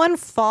someone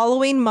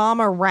following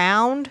Mom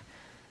around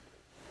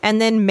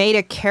and then made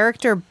a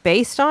character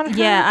based on her?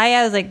 Yeah,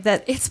 I was like,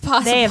 that it's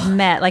possible. They have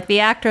met. Like,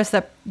 the actress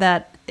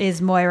that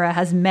is Moira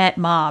has met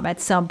Mom at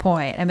some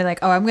point and be like,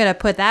 oh, I'm going to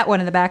put that one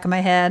in the back of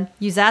my head.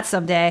 Use that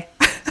someday.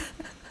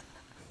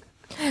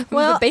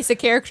 Well, the basic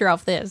character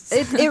of this.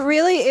 It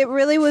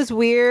really was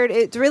weird.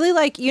 It's really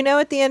like,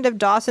 at the end of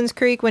Dawson's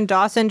Creek when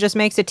Dawson just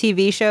makes a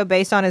TV show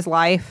based on his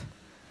life.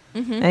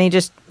 Mm-hmm. And he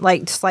just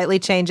like slightly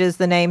changes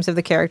the names of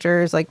the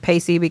characters. Like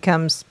Pacey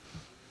becomes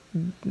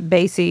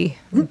Basie,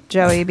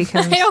 Joey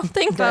becomes I don't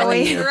think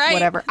Bowie, you're right.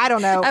 Whatever. I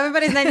don't know.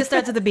 Everybody's name just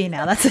starts with a B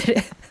now. That's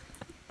it.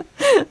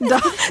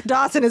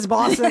 Dawson is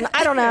Boston.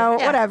 I don't know.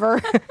 Yeah.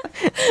 Whatever.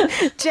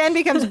 Jen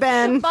becomes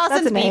Ben.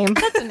 Boston's That's a name.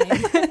 That's a name.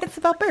 It's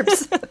about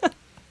burps.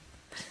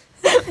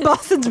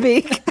 Boston's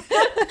Beak.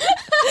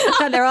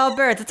 And they're all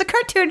birds. It's a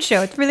cartoon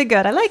show. It's really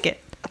good. I like it.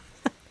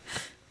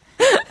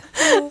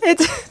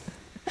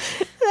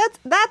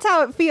 That's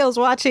how it feels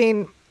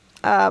watching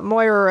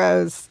Moira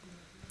Rose.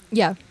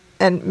 Yeah.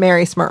 And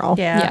Mary Smurl.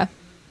 Yeah.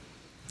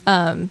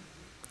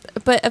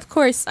 But of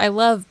course, I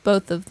love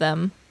both of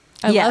them.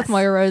 I love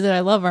Moira Rose and I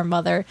love our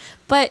mother.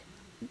 But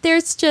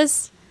there's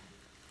just,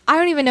 I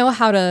don't even know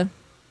how to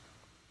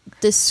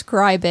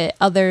describe it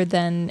other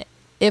than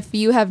if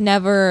you have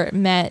never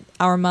met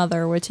our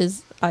mother, which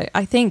is,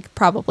 I think,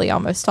 probably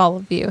almost all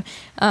of you.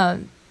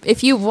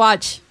 If you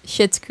watch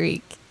Schitt's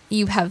Creek,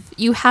 you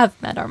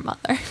have met our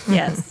mother.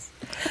 Yes.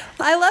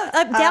 I love,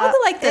 down to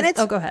like this.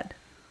 Oh, go ahead.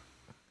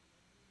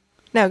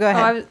 No, go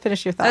ahead.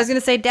 Finish your thought. I was going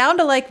to say down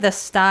to like the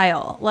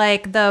style,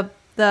 like the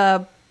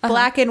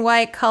black and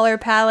white color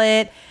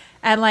palette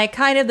and like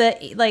kind of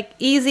the like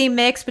easy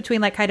mix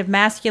between like kind of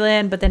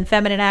masculine but then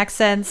feminine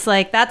accents.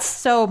 Like that's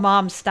so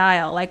Mom's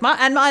style. Like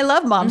and I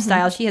love Mom's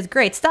style. She has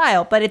great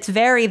style, but it's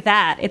very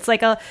that. It's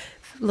like a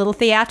little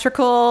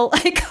theatrical,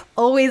 like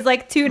always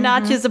like two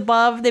notches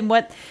above than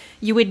what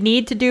you would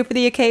need to do for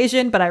the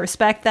occasion, but I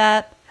respect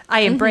that.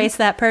 I embrace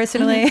that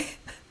personally.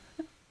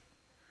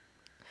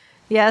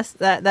 Yes,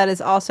 that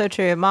is also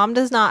true. Mom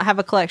does not have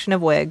a collection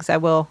of wigs. I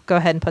will go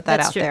ahead and put that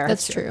out there.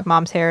 That's true.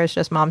 Mom's hair is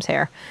just Mom's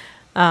hair.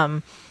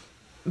 But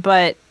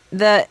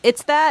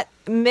it's that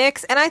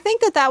mix, and I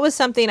think that was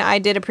something I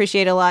did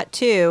appreciate a lot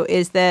too,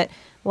 is that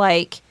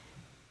like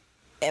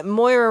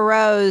Moira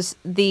Rose,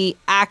 the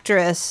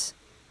actress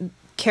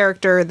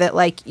character that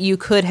like you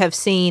could have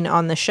seen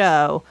on the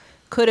show,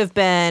 could have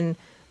been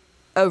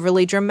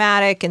overly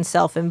dramatic and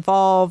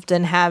self-involved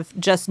and have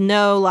just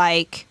no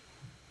like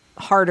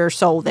heart or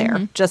soul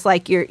there. Just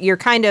like your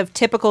kind of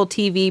typical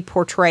TV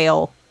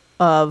portrayal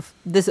of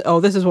this.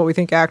 Oh, this is what we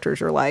think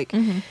actors are like.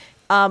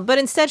 But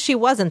instead she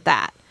wasn't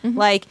that.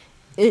 Like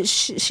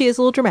she is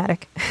a little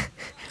dramatic,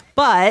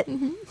 but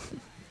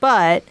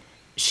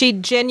she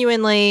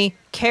genuinely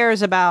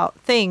cares about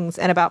things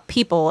and about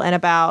people and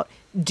about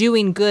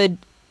doing good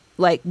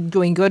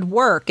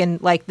work,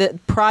 and like the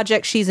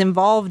project she's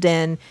involved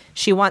in,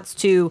 she wants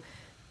to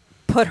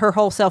put her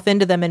whole self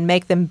into them and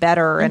make them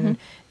better.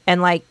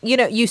 And like,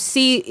 you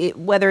see it,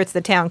 whether it's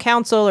the town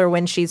council or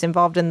when she's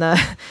involved in the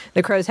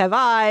Crows Have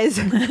Eyes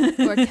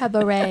or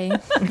Cabaret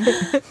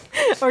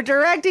or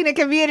directing a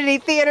community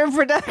theater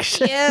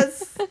production.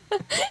 Yes.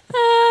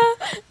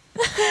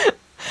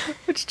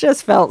 Which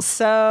just felt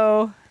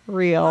so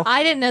real.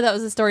 I didn't know that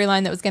was a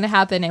storyline that was going to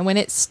happen. And when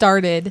it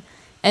started,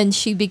 and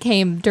she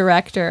became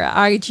director,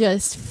 I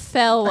just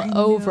fell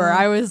over.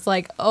 I was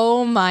like,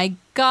 oh my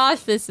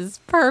gosh, this is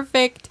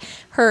perfect.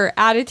 Her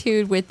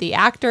attitude with the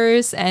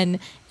actors, and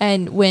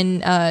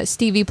when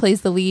Stevie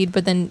plays the lead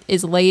but then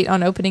is late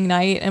on opening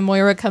night and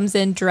Moira comes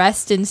in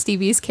dressed in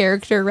Stevie's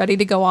character ready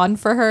to go on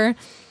for her.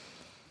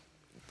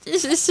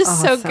 It's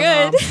just so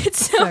good.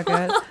 It's so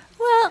good.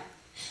 Well,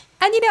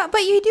 and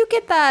but you do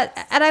get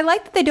that, and I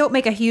like that they don't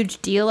make a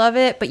huge deal of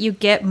it, but you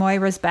get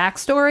Moira's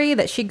backstory,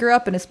 that she grew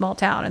up in a small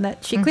town and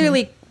that she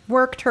clearly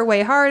worked her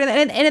way hard.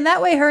 And in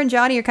that way, her and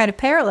Johnny are kind of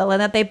parallel in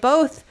that they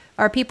both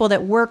are people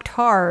that worked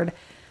hard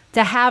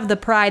to have the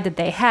pride that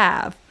they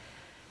have.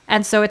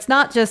 And so it's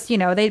not just,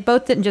 they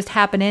both didn't just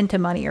happen into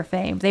money or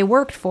fame. They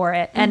worked for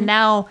it. And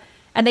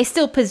they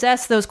still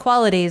possess those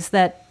qualities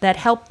that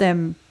help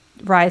them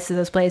rise to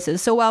those places.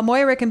 So while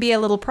Moira can be a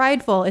little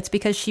prideful, it's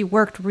because she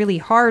worked really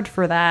hard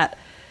for that.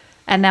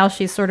 And now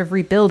she's sort of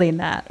rebuilding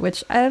that,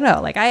 which I don't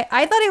know. Like, I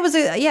thought it was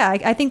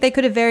I think they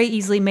could have very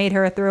easily made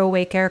her a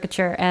throwaway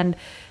caricature, and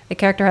the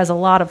character has a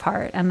lot of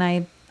heart. And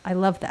I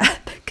love that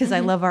because I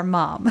love our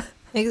mom.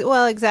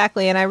 Well,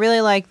 exactly. And I really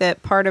like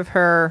that part of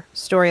her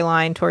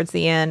storyline towards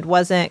the end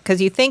wasn't,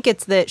 because you think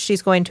it's that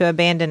she's going to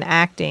abandon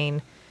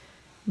acting,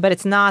 but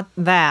it's not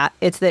that.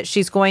 It's that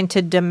she's going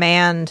to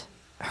demand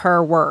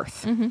her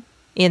worth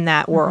in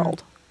that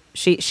world.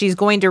 She's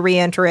going to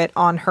re-enter it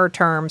on her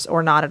terms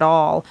or not at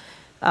all,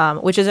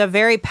 which is a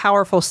very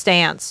powerful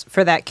stance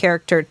for that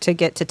character to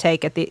get to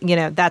take at the,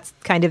 that's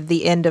kind of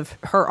the end of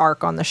her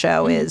arc on the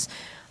show is,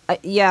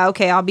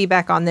 okay, I'll be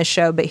back on this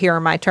show, but here are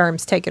my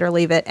terms, take it or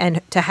leave it.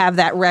 And to have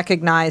that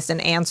recognized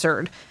and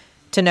answered,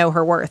 to know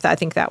her worth, I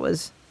think that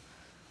was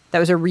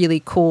a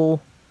really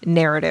cool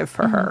narrative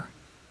for her.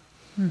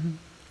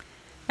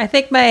 I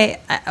think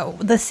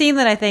the scene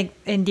that I think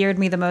endeared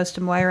me the most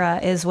to Moira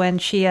is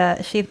when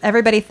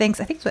everybody thinks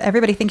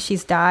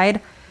she's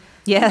died.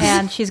 Yes.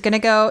 And she's gonna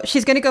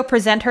go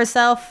present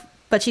herself,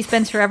 but she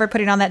spends forever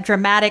putting on that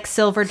dramatic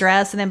silver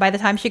dress, and then by the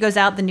time she goes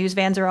out, the news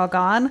vans are all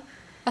gone.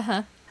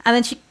 And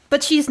then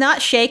she's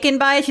not shaken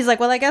by it. She's like,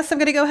 well, I guess I'm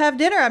gonna go have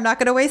dinner. I'm not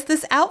gonna waste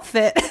this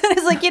outfit.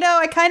 It's like,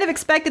 I kind of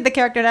expected the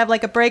character to have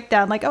like a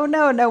breakdown, like, oh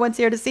no one's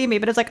here to see me.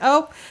 But it's like,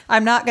 oh,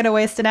 I'm not gonna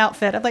waste an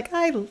outfit. I'm like,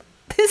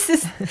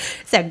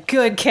 it's a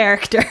good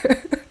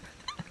character.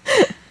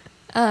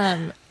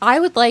 I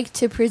would like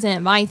to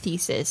present my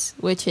thesis,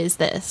 which is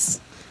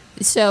this.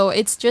 So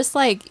it's just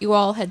like you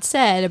all had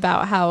said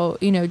about how,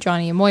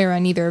 Johnny and Moira,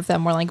 neither of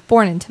them were like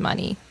born into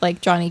money.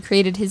 Like Johnny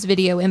created his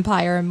video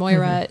empire, and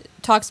Moira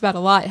talks about a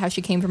lot how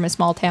she came from a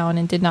small town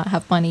and did not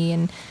have money,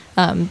 and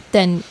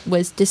then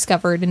was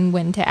discovered and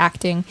went into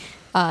acting.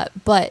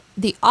 But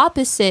the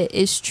opposite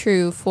is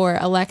true for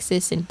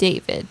Alexis and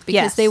David,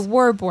 because they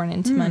were born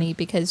into money,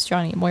 because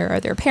Johnny and Moira are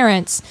their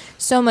parents.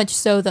 So much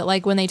so that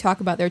like when they talk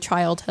about their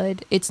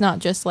childhood, it's not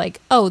just like,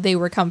 oh, they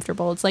were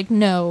comfortable. It's like,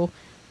 no,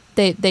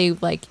 they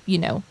like,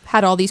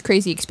 had all these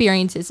crazy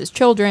experiences as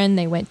children.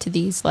 They went to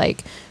these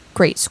like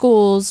great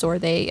schools, or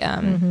they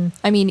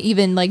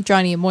even like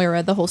Johnny and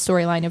Moira, the whole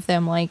storyline of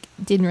them like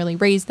didn't really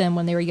raise them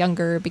when they were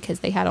younger because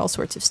they had all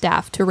sorts of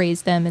staff to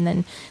raise them, and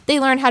then they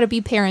learned how to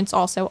be parents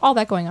also, all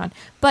that going on.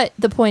 But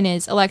the point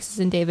is, Alexis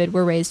and David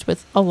were raised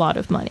with a lot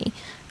of money,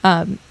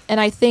 and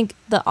I think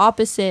the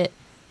opposite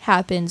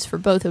happens for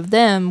both of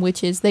them,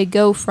 which is they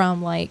go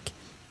from like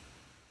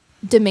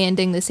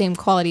demanding the same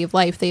quality of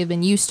life they have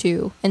been used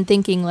to and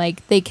thinking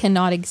like they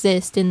cannot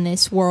exist in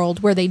this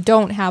world where they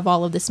don't have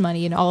all of this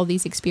money and all of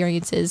these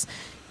experiences,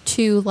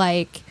 to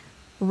like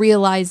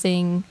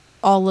realizing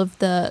all of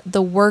the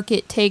work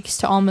it takes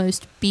to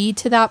almost be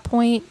to that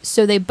point.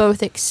 So they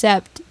both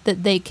accept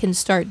that they can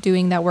start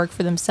doing that work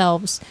for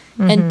themselves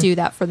and do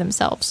that for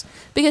themselves,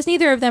 because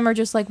neither of them are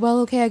just like, well,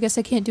 okay, I guess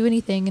I can't do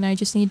anything and I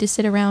just need to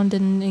sit around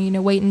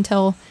and wait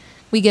until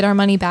we get our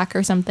money back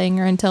or something,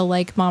 or until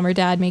like mom or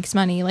dad makes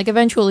money. Like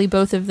eventually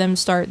both of them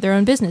start their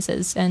own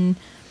businesses and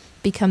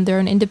become their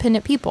own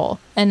independent people.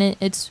 And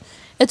it's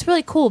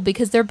really cool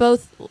because they're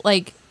both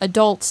like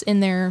adults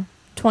in their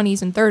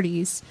 20s and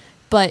 30s,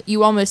 but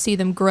you almost see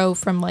them grow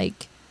from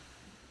like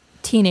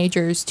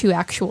teenagers to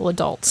actual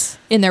adults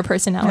in their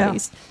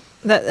personalities.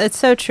 Yeah. That's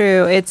so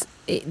true.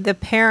 The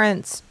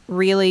parents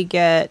really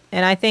get,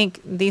 and I think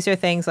these are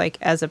things like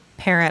as a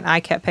parent I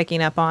kept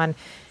picking up on.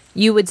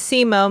 You would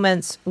see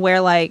moments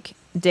where like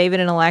David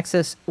and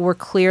Alexis were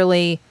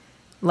clearly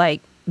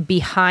like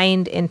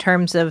behind in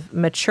terms of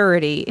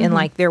maturity in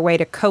like their way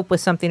to cope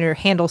with something or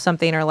handle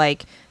something or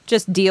like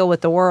just deal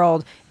with the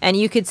world. And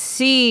you could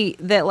see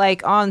that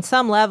like on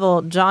some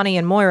level, Johnny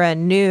and Moira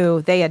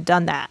knew they had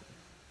done that.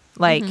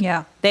 Like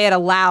they had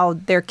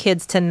allowed their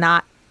kids to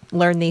not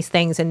learn these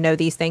things and know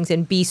these things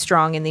and be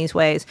strong in these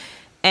ways.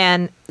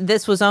 And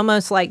this was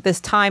almost like this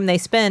time they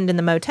spend in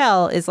the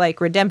motel is like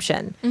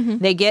redemption.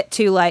 They get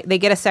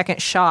a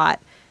second shot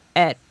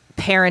at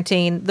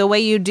parenting the way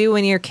you do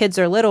when your kids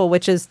are little,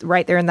 which is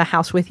right there in the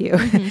house with you,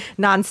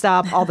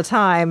 nonstop all the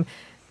time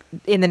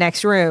in the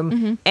next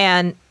room.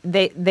 And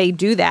they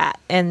do that.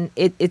 And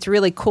it's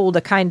really cool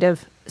to kind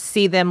of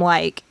see them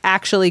like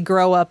actually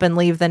grow up and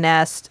leave the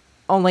nest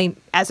only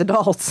as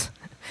adults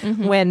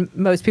when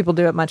most people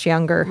do it much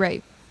younger.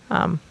 Right.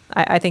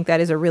 I think that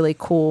is a really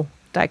cool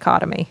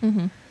dichotomy.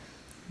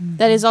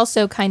 That is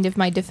also kind of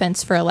my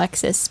defense for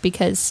Alexis,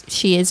 because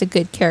she is a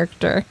good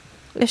character.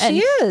 She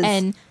is.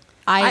 And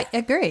I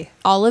agree.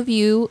 All of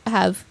you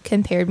have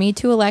compared me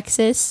to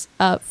Alexis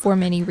for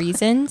many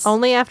reasons.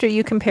 Only after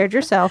you compared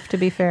yourself, to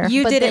be fair.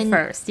 You But did then- it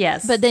first,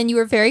 yes. But then you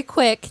were very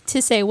quick to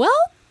say,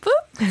 well,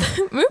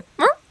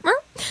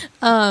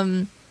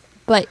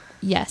 but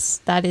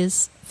yes, that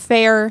is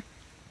fair.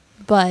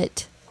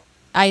 But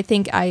I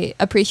think I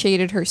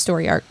appreciated her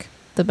story arc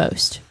the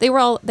most. They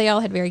all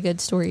had very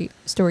good story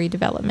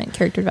development,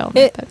 character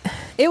development.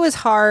 It was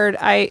hard.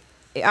 I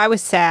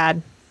was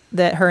sad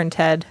that her and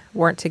Ted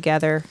weren't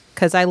together,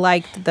 because I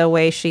liked the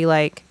way she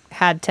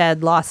had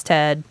Ted, lost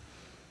Ted,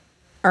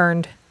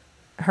 earned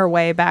her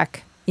way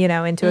back,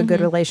 into a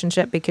good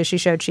relationship, because she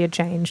showed she had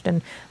changed,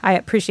 and I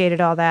appreciated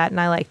all that, and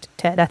I liked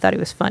Ted. I thought he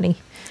was funny.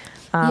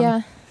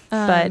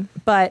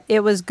 But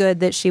it was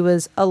good that she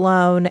was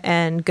alone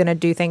and gonna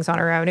do things on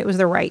her own. It was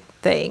the right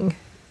thing.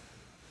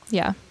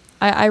 Yeah.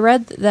 I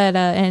read that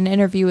in an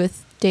interview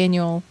with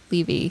Daniel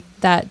Levy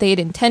that they had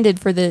intended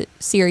for the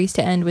series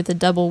to end with a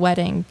double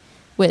wedding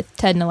with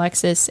Ted and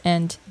Alexis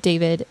and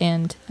David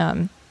and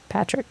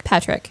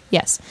Patrick,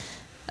 yes.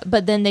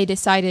 But then they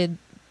decided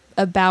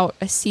about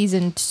a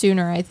season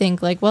sooner, I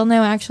think, well,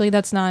 no, actually,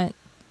 that's not.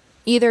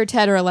 Either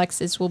Ted or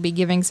Alexis will be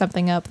giving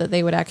something up that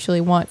they would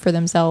actually want for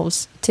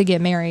themselves to get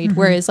married.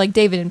 Whereas,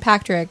 David and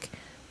Patrick,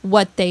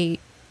 what they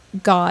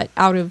got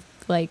out of,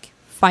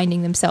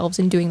 finding themselves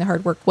and doing the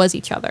hard work was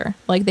each other.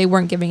 They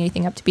weren't giving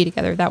anything up to be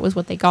together. That was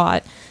what they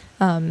got.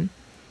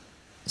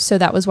 So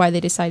that was why they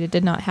decided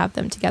to not have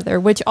them together,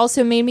 which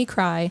also made me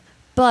cry.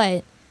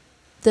 But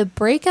the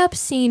breakup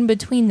scene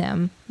between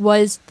them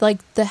was,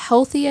 the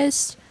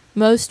healthiest,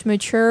 most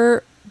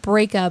mature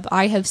breakup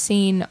I have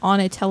seen on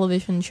a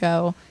television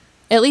show,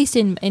 at least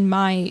in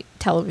my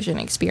television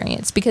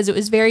experience, because it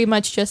was very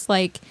much just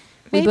we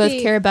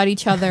both care about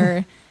each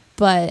other,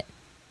 but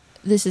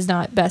this is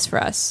not best for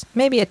us.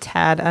 Maybe a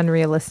tad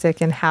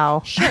unrealistic in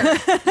how. Sure.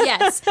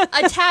 Yes,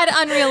 a tad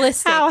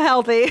unrealistic. How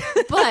healthy.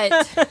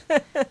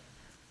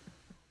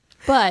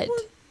 But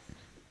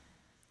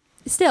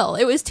still,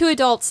 it was two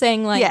adults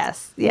saying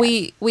yes.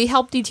 we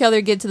helped each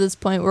other get to this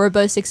point where we're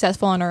both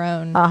successful on our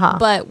own,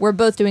 but we're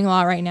both doing a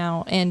lot right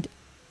now, and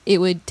it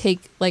would take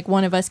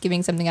one of us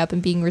giving something up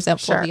and being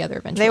resentful of the other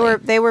eventually.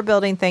 They were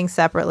building things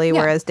separately,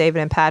 whereas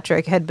David and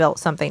Patrick had built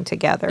something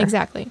together.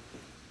 Exactly.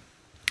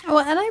 Well,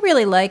 and I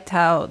really liked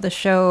how the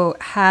show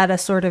had a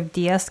sort of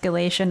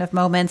de-escalation of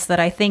moments that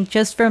I think,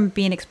 just from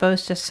being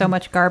exposed to so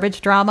much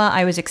garbage drama,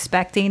 I was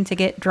expecting to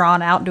get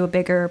drawn out into a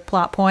bigger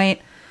plot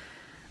point.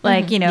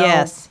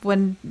 Yes.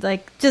 When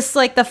just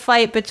the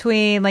fight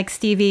between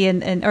Stevie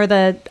and or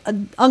the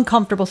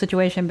uncomfortable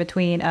situation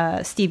between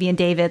Stevie and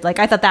David,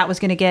 I thought that was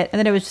going to get, and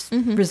then it was just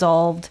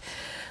resolved.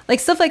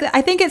 Stuff like that.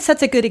 I think it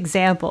sets a good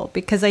example,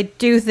 because I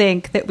do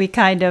think that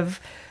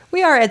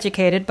we are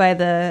educated by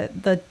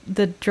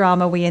the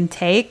drama we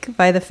intake,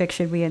 by the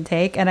fiction we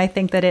intake, and I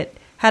think that it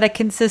had a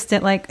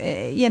consistent,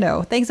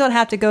 things don't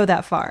have to go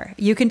that far.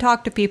 You can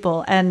talk to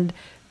people and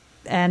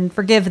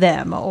forgive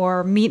them,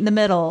 or meet in the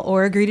middle,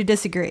 or agree to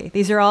disagree.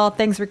 These are all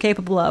things we're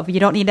capable of. You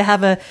don't need to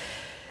have a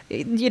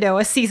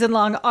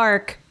season-long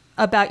arc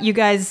about you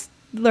guys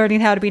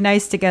learning how to be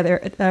nice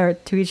together, or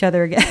to each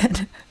other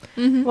again.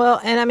 Well,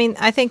 and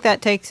I think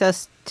that takes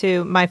us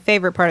to my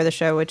favorite part of the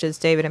show, which is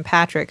David and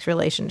Patrick's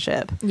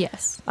relationship.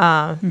 Yes.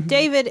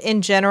 David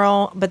in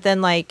general, but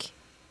then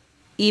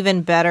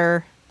even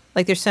better.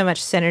 There's so much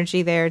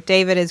synergy there.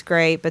 David is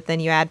great, but then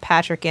you add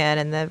Patrick in,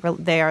 and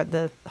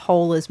the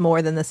whole is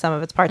more than the sum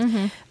of its parts.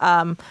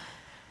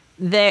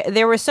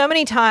 There were so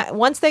many times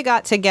once they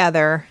got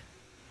together,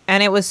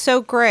 and it was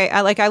so great.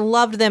 I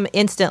loved them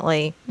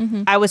instantly.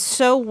 I was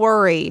so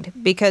worried,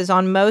 because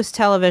on most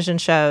television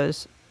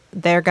shows,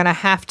 they're going to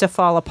have to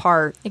fall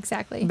apart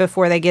Exactly.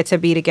 before they get to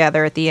be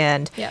together at the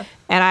end. Yeah.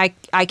 And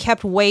I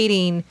kept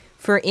waiting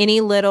for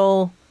any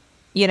little,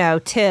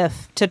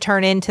 tiff to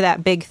turn into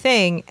that big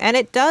thing, and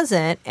it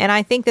doesn't. And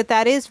I think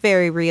that is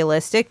very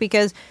realistic,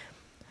 because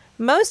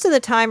most of the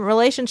time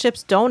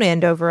relationships don't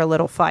end over a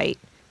little fight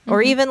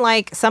or even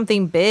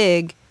something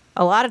big.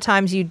 A lot of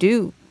times you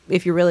do,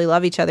 if you really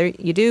love each other,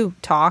 you do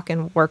talk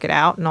and work it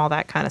out and all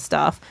that kind of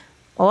stuff.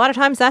 A lot of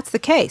times that's the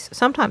case.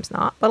 Sometimes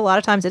not, but a lot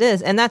of times it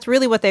is. And that's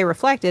really what they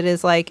reflected,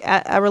 is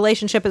a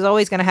relationship is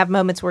always going to have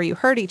moments where you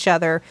hurt each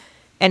other,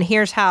 and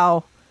here's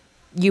how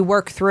you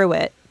work through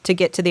it to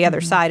get to the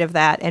other side of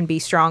that and be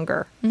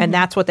stronger. And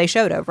that's what they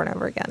showed over and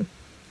over again.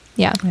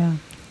 Yeah. Yeah.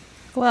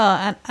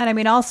 Well,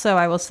 and also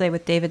I will say,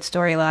 with David's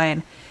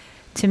storyline,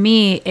 to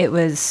me, it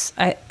was,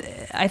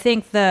 I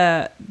think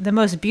the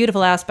most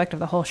beautiful aspect of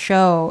the whole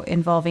show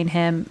involving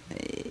him,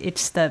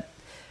 it's the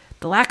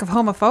lack of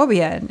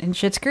homophobia in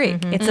Schitt's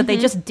Creek. It's that they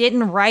just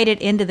didn't write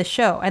it into the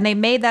show, and they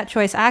made that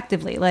choice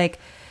actively.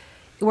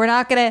 We're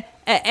not going to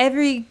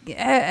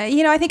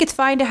I think it's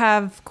fine to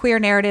have queer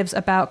narratives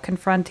about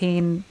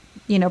confronting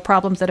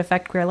problems that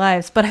affect queer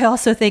lives. But I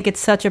also think it's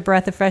such a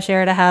breath of fresh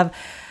air to have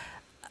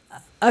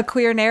a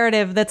queer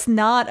narrative that's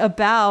not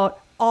about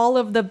all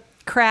of the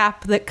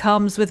crap that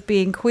comes with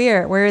being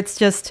queer, where it's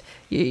just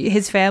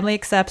his family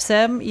accepts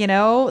him.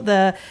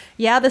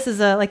 This is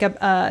like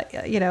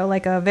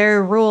a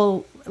very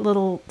rural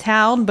little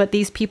town, but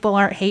these people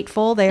aren't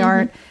hateful. They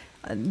aren't.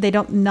 They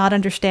don't not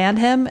understand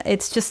him.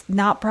 It's just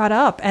not brought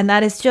up, and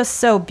that is just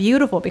so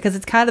beautiful because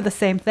it's kind of the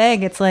same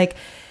thing. It's like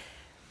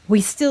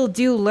we still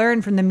do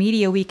learn from the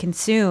media we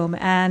consume,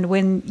 and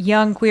when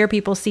young queer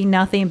people see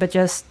nothing but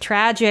just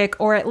tragic,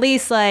 or at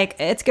least like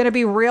it's going to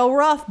be real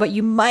rough, but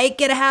you might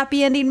get a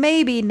happy ending,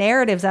 maybe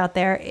narratives out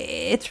there,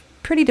 it's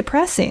pretty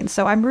depressing.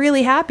 So I'm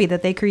really happy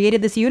that they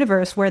created this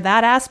universe where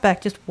that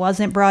aspect just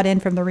wasn't brought in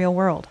from the real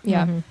world.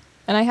 Yeah,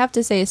 and I have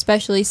to say,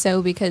 especially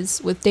so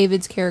because with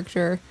David's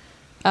character.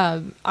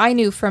 I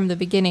knew from the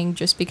beginning,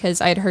 just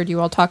because I had heard you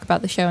all talk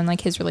about the show and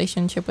like his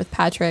relationship with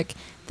Patrick,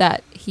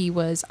 that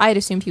I had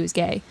assumed he was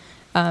gay.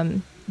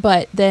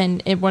 But then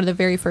in one of the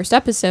very first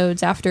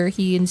episodes, after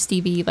he and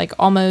Stevie like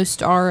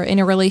almost are in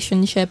a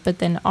relationship, but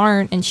then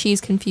aren't, and she's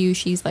confused,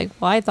 she's like,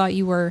 well, I thought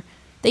you were,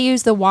 they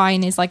use the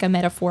wine as like a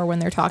metaphor when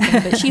they're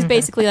talking, but she's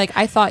basically like,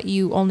 I thought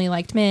you only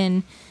liked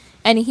men.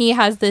 And he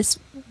has this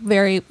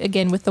very,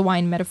 again, with the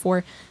wine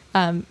metaphor,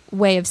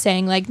 way of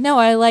saying like, no,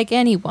 I like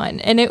anyone.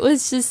 And it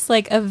was just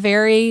like a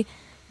very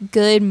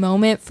good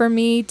moment for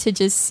me to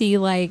just see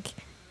like,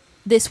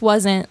 this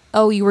wasn't,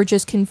 oh, you were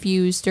just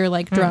confused or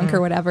like drunk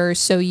or whatever,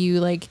 so you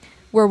like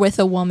were with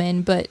a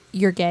woman but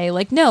you're gay.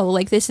 Like, no,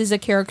 like this is a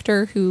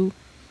character who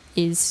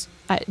is,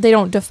 they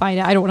don't define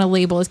it, I don't want to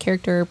label his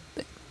character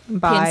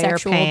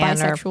pansexual,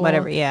 bisexual, or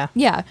whatever. Yeah.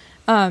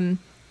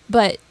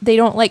 But they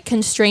don't like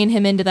constrain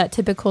him into that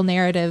typical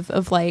narrative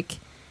of like,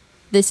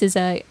 this is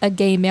a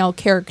gay male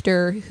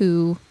character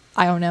who,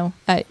 I don't know,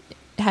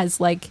 has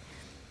like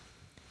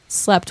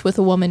slept with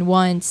a woman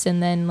once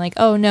and then like,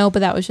 oh no, but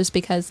that was just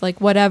because like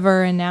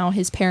whatever, and now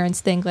his parents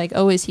think like,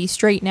 oh, is he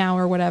straight now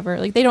or whatever.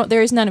 Like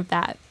there is none of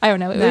that. I don't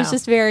know. It was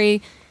just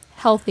very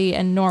healthy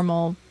and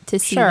normal to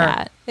see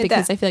that,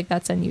 because I feel like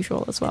that's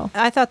unusual as well.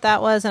 I thought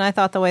that was, and I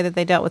thought the way that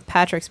they dealt with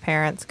Patrick's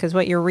parents, because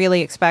what you're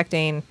really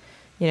expecting,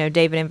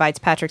 David invites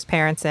Patrick's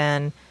parents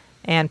in,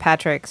 and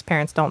Patrick's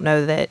parents don't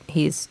know that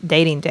he's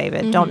dating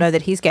David, don't know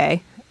that he's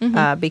gay,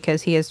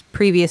 because he has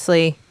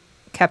previously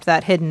kept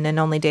that hidden and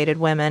only dated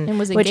women. And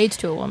was engaged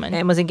to a woman.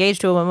 And was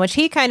engaged to a woman, which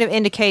he kind of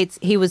indicates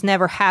he was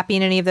never happy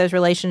in any of those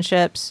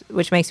relationships,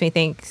 which makes me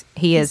think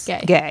he's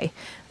gay.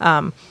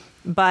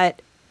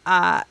 But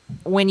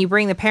when you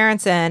bring the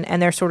parents in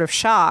and they're sort of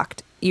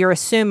shocked, you're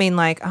assuming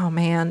like, oh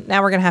man,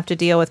 now we're going to have to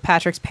deal with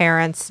Patrick's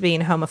parents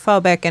being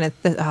homophobic. And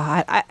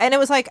and it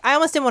was like, I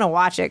almost didn't want to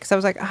watch it because I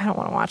was like, I don't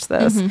want to watch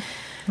this.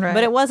 Right.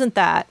 But it wasn't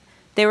that.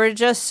 They were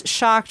just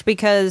shocked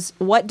because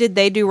what did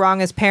they do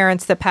wrong as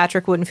parents that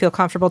Patrick wouldn't feel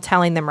comfortable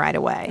telling them right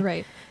away?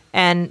 Right.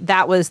 And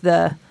that was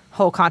the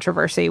whole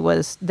controversy,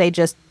 was they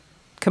just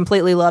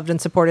completely loved and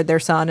supported their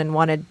son and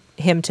wanted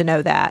him to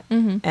know that,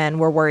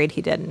 and were worried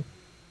he didn't.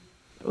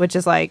 Which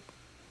is like,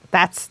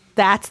 that's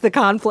the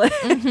conflict.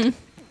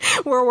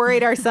 We're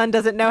worried our son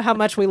doesn't know how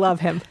much we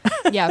love him.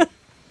 Yeah.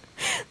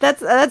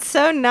 That's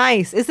so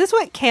nice. Is this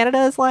what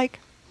Canada is like?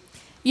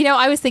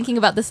 I was thinking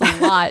about this a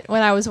lot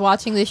when I was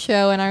watching this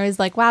show, and I was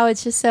like, wow,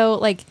 it's just so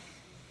like,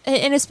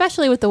 and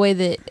especially with the way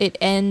that it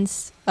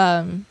ends,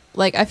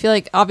 like I feel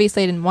like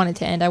obviously I didn't want it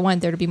to end. I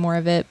wanted there to be more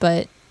of it,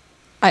 but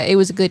it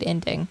was a good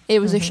ending. It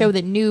was a show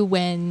that knew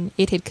when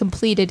it had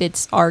completed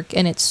its arc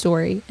and its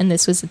story, and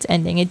this was its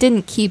ending. It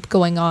didn't keep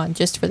going on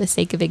just for the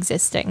sake of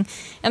existing.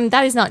 And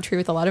that is not true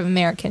with a lot of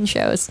American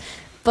shows.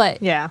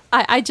 But yeah,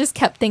 I just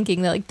kept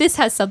thinking that like this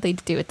has something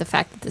to do with the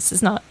fact that this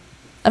is not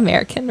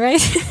American,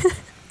 right?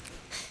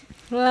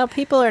 Well,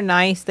 people are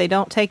nice. They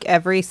don't take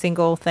every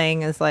single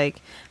thing as like,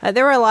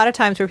 there were a lot of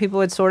times where people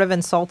would sort of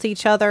insult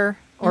each other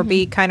or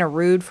be kind of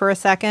rude for a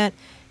second.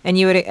 And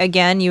you would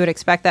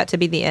expect that to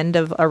be the end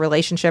of a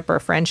relationship or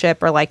a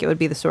friendship, or like it would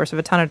be the source of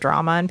a ton of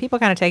drama. And people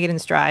kind of take it in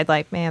stride,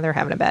 like, man, they're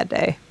having a bad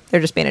day. They're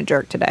just being a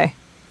jerk today.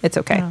 It's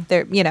okay. Yeah.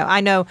 They're,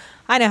 I know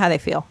how they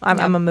feel. I'm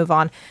gonna move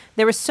on.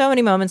 There were so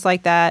many moments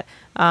like that.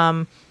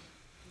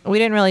 We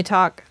didn't really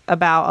talk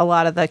about a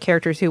lot of the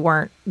characters who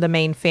weren't the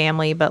main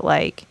family, but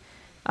like,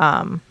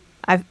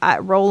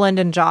 Roland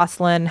and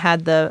Jocelyn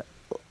had the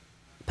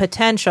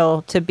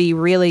potential to be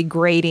really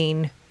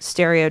grating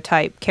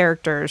stereotype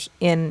characters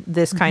in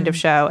this kind of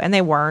show, and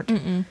they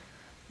weren't.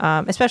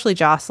 Especially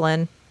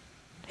Jocelyn,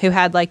 who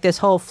had like this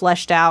whole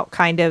fleshed out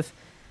kind of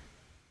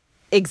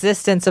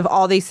existence of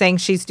all these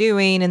things she's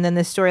doing, and then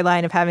this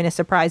storyline of having a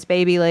surprise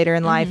baby later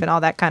in life and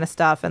all that kind of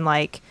stuff. And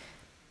like,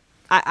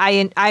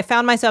 I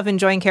found myself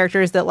enjoying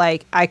characters that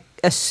like I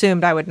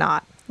assumed I would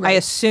not. Right. I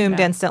assumed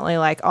instantly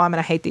like, oh, I'm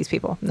gonna hate these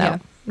people.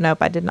 Nope,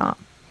 I did not.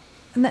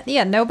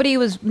 Nobody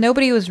was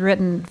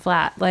written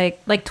flat.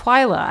 Like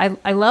Twyla.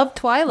 I love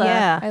Twyla.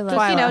 Yeah, I love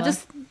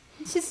Twyla.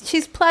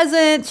 She's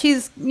pleasant.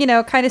 She's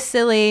kind of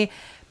silly.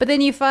 But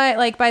then you find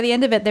like by the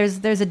end of it,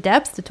 there's a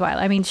depth to Twyla.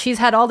 I mean, she's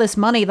had all this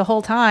money the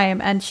whole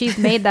time, and she's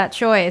made that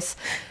choice.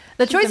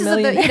 The choices of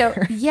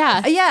the,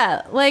 Yeah.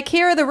 yeah, like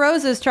here are the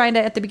Roses trying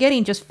to, at the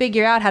beginning, just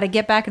figure out how to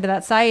get back into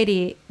that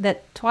society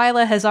that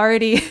Twyla has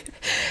already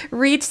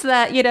reached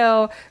that,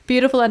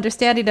 beautiful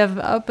understanding of,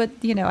 but,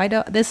 I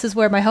don't, this is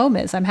where my home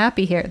is. I'm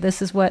happy here.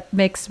 This is what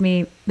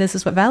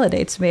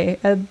validates me.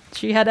 And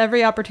she had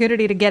every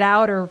opportunity to get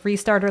out or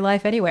restart her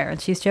life anywhere,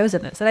 and she's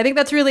chosen this. And I think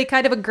that's really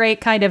kind of a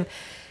great kind of,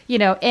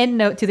 end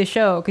note to the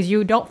show, because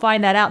you don't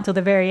find that out until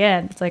the very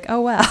end. It's like, oh,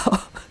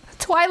 wow.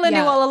 Twyla knew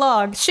all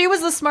along. She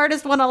was the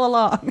smartest one all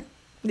along.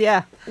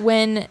 Yeah.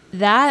 When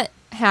that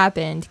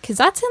happened, because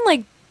that's in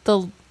like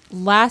the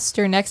last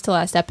or next to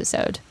last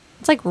episode.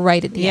 It's like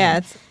right at the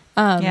end.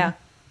 Yeah.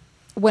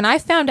 When I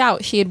found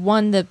out she had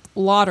won the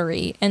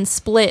lottery and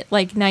split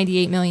like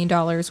 $98 million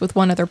with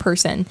one other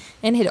person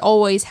and had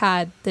always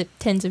had the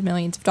tens of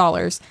millions of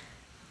dollars,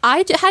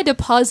 I had to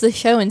pause the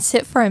show and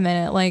sit for a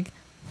minute like,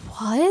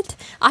 what?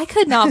 I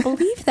could not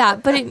believe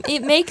that. But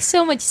it makes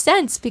so much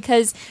sense,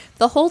 because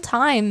the whole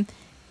time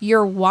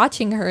you're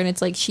watching her and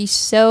it's like she's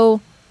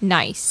so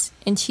nice.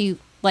 And she,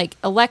 like,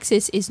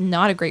 Alexis is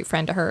not a great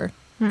friend to her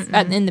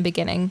in the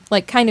beginning.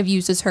 Like, kind of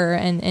uses her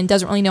and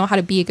doesn't really know how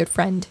to be a good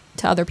friend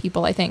to other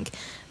people, I think.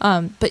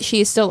 But she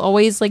is still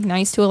always, like,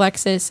 nice to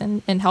Alexis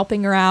and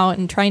helping her out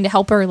and trying to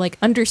help her, like,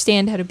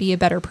 understand how to be a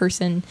better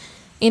person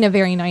in a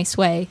very nice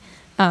way.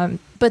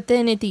 But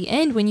then at the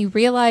end, when you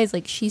realize,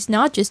 like, she's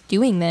not just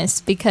doing this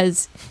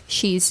because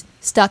she's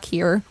stuck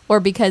here or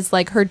because,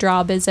 like, her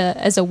job as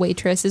a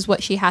waitress is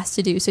what she has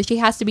to do. So she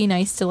has to be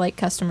nice to, like,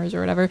 customers or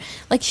whatever.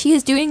 Like, she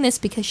is doing this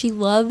because she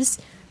loves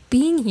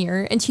being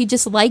here and she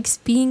just likes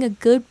being a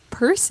good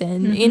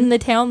person in the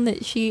town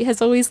that she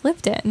has always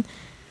lived in.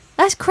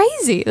 That's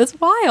crazy. That's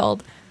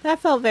wild. That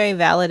felt very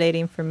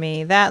validating for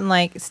me. That and,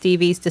 like,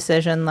 Stevie's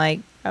decision, like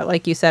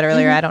you said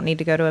earlier, I don't need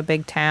to go to a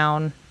big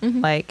town,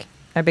 like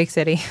a big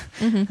city.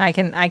 I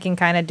can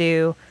kind of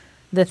do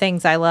the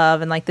things I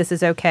love, and, like, this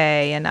is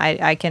okay, and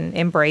I can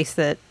embrace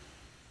that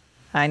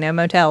I know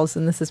motels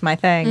and this is my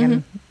thing,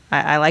 and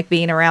I like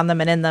being around them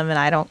and in them, and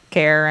I don't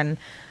care. And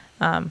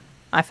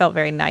I felt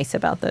very nice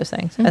about those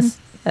things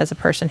as a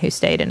person who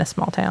stayed in a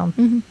small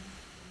town.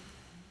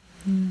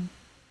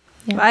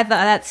 Yeah. I thought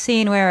that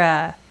scene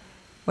where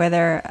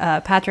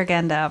they're Patrick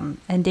and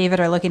David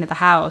are looking at the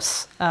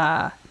house.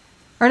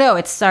 Or no,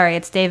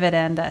 it's David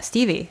and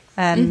Stevie,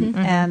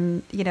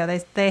 and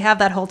they have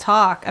that whole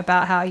talk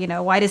about how,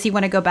 why does he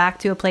want to go back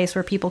to a place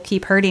where people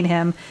keep hurting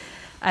him?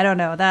 I don't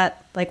know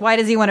that, like, why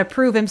does he want to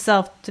prove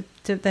himself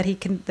to that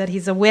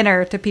he's a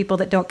winner to people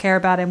that don't care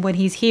about him when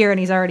he's here and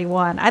he's already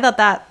won? I thought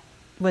that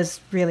was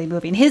really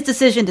moving. His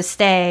decision to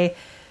stay,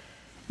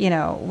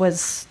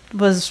 was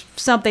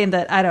something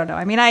that, I don't know.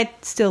 I mean, I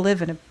still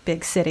live in a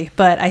big city,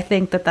 but I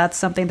think that that's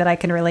something that I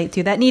can relate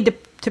to. That need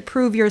to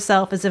prove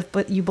yourself as if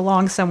you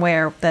belong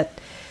somewhere that,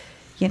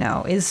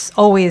 is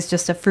always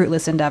just a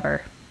fruitless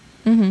endeavor.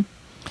 And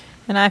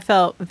I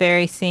felt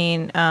very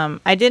seen.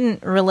 I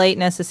didn't relate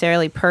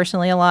necessarily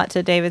personally a lot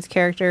to David's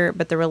character,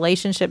 but the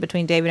relationship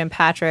between David and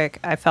Patrick,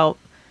 I felt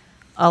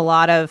a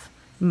lot of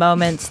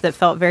moments that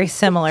felt very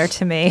similar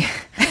to me,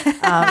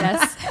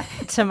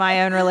 to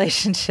my own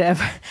relationship.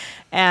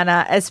 And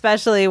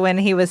especially when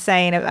he was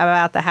saying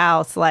about the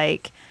house,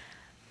 like,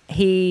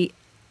 he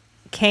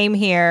came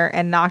here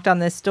and knocked on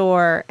this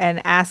door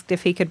and asked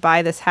if he could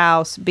buy this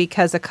house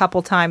because a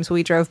couple times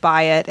we drove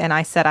by it and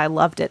I said I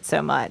loved it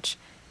so much.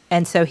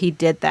 And so he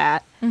did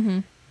that.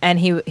 And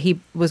he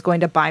was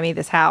going to buy me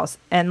this house.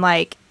 And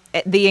like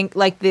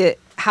the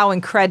how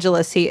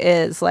incredulous he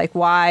is. Like,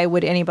 why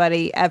would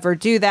anybody ever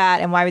do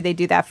that? And why would they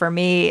do that for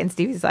me? And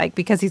Stevie's like,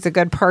 because he's a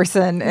good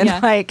person. And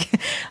like,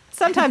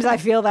 sometimes I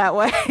feel that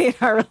way in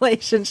our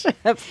relationship.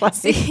 Like,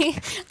 see,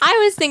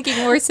 I was thinking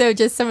more so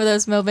just some of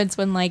those moments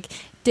when, like,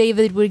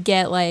 David would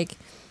get, like,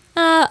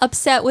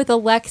 upset with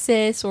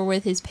Alexis or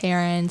with his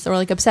parents, or,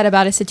 like, upset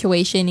about a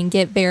situation and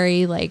get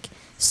very, like,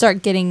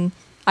 start getting,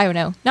 I don't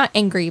know, not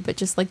angry, but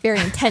just, like, very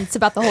intense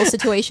about the whole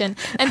situation.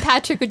 And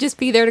Patrick would just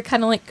be there to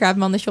kind of, like, grab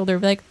him on the shoulder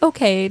and be like,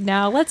 okay,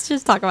 now let's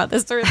just talk about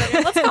this for a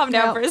second. Let's calm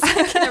down for a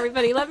second,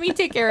 everybody. Let me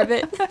take care of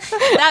it.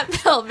 That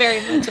felt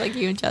very much like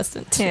you and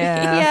Justin to me.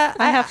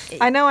 Yeah,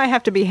 I know I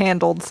have to be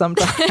handled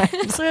sometimes.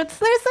 There's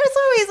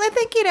always, I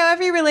think,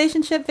 every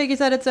relationship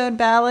figures out its own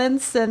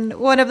balance, and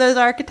one of those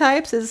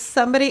archetypes is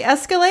somebody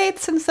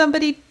escalates and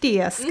somebody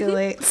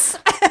de-escalates.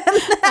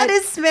 And that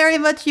is very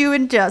much you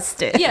and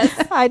Justin.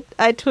 Yes. I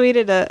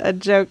tweeted a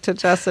joke to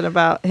Justin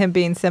about him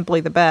being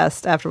simply the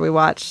best after we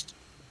watched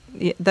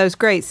those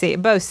great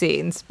both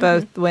scenes,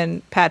 both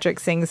when Patrick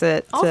sings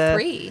it all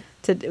three.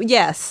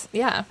 Yes.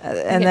 Yeah.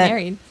 And then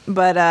married.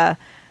 But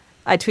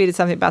I tweeted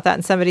something about that,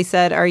 and somebody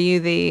said, "Are you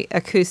the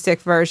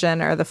acoustic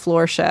version or the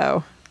floor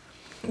show?"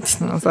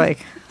 And I was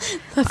like,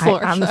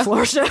 I'm the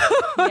floor show.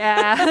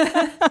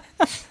 Yeah.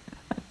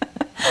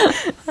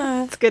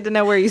 It's good to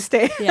know where you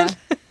stand. Yeah.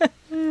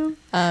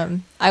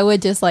 I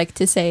would just like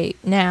to say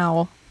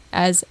now,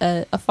 as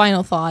a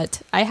final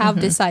thought, I have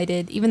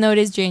decided, even though it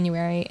is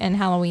January and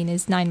Halloween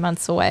is 9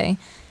 months away,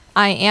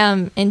 I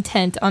am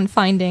intent on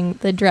finding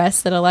the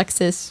dress that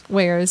Alexis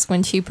wears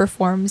when she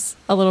performs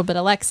A Little Bit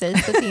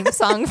Alexis, the theme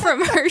song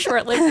from her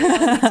short-lived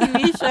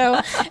TV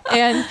show,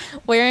 and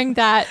wearing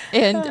that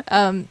and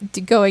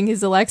going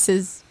as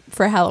Alexis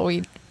for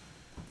Halloween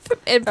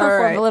and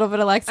perform A Little Bit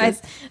Alexis.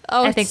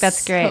 I think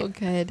that's great. So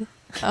good.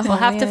 We'll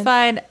have to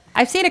find.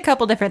 I've seen a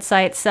couple different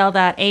sites sell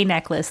that A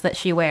necklace that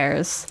she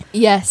wears.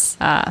 Yes.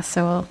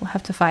 So we'll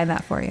have to find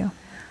that for you.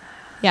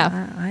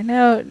 Yeah. I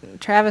know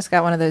Travis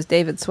got one of those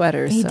David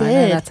sweaters. He so did. I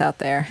know that's out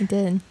there. He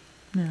did.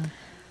 Yeah.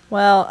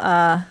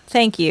 Well,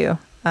 thank you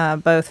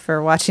both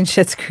for watching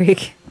Schitt's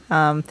Creek.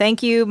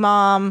 Thank you,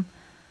 Mom,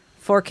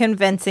 for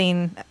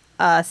convincing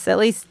us. At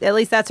least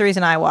that's the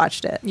reason I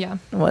watched it. Yeah.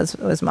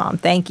 Was Mom.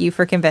 Thank you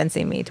for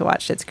convincing me to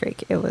watch Schitt's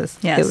Creek. It was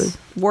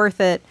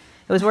worth it.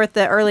 It was worth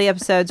the early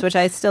episodes, which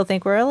I still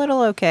think were a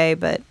little okay,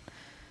 but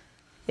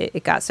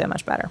it got so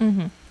much better.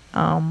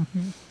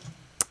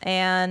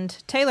 And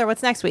Taylor,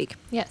 what's next week?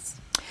 Yes.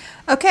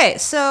 Okay,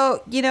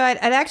 so, I'd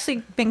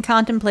actually been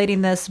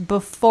contemplating this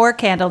before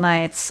Candle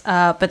Nights,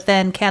 but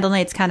then Candle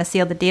Nights kind of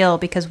sealed the deal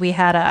because we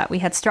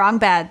had Strong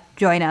Bad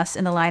join us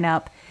in the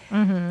lineup.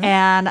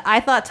 And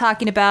I thought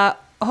talking about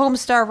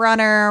Homestar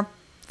Runner,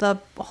 the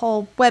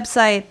whole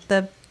website,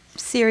 the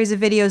series of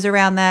videos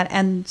around that,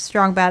 and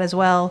Strong Bad as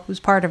well, who's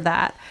part of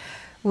that,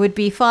 would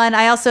be fun.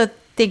 I also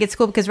think it's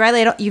cool because,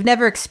 Riley, you've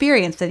never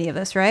experienced any of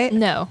this, right?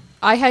 No.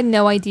 I had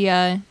no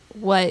idea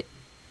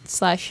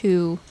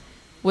what/who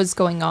was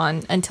going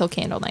on until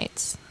Candle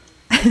Nights.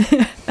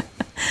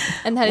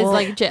 And that is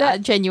like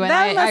genuine.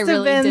 That must I really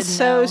have been didn't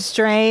so know.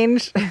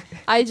 strange.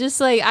 I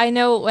just I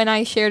know when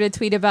I shared a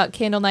tweet about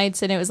Candle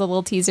Nights and it was a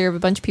little teaser of a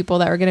bunch of people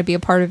that were going to be a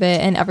part of it,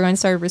 and everyone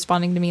started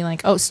responding to me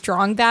like, "Oh,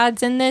 Strong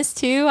Bad's in this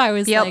too." I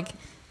was like,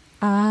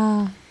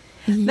 yeah.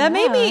 That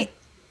made me.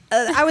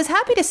 I was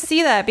happy to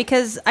see that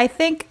because I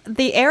think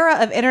the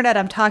era of internet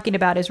I'm talking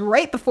about is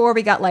right before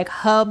we got like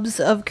hubs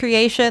of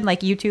creation,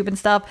 like YouTube and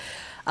stuff.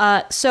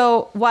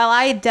 So while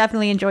I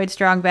definitely enjoyed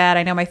Strong Bad,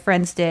 I know my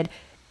friends did.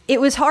 It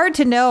was hard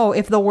to know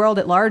if the world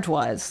at large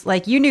was.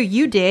 Like, you knew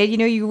you did,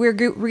 you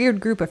weird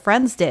group of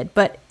friends did,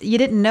 but you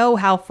didn't know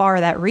how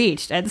far that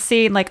reached. And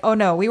seeing like, oh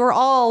no, we were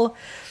all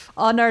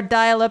on our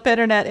dial-up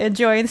internet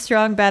enjoying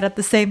Strong Bad at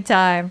the same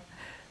time.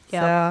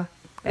 Yep. So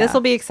this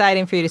will be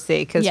exciting for you to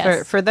see because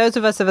for those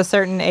of us of a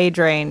certain age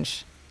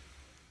range,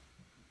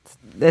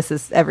 this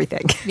is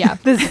everything. Yeah.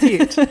 This is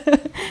huge.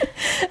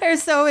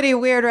 There's so many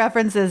weird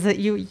references that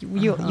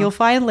you'll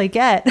finally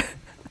get.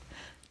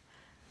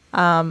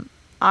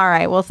 All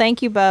right. Well,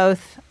 thank you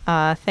both.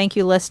 Thank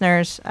you,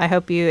 listeners. I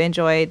hope you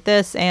enjoyed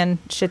this and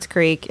Schitt's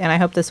Creek, and I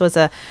hope this was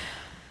a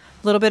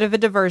little bit of a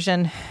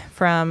diversion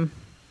from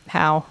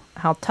how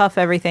tough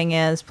everything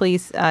is.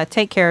 Please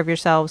take care of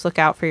yourselves. Look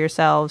out for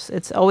yourselves.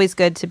 It's always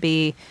good to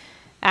be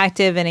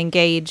active and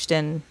engaged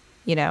and,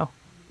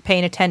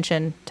 paying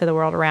attention to the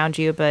world around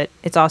you, but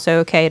it's also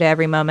okay to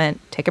every moment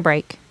take a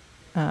break.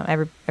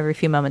 Every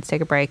few moments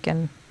take a break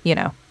and,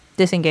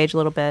 disengage a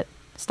little bit.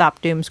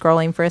 Stop doom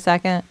scrolling for a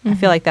second. I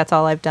feel like that's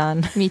all I've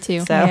done. Me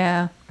too. So,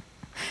 yeah.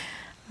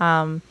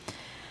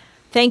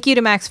 Thank you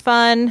to Max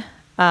Fun.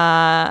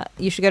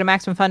 You should go to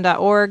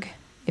MaximumFun.org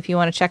if you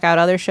want to check out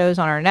other shows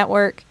on our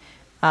network.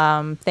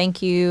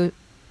 Thank you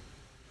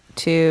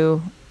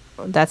to...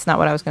 That's not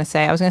what I was going to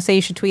say. I was going to say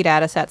you should tweet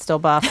at us at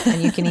StillBuff,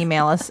 and you can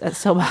email us at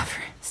stillbuff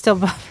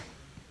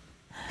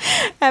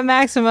at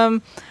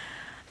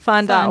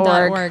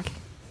MaximumFun.org.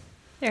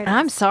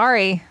 I'm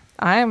sorry.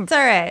 It's all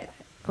right.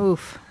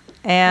 Oof.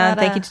 And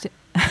thank you to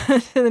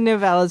the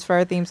Novellas for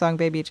our theme song,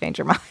 Baby You Change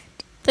Your Mind.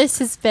 This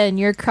has been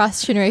your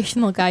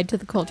cross-generational guide to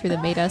the culture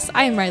that made us.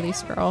 I am Riley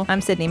Spurl.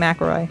 I'm Sydney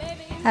McElroy.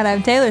 And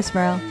I'm Taylor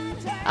Smurl.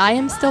 I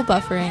am still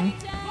buffering.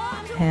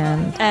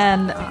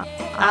 And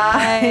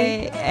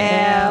I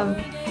am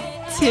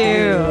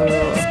too.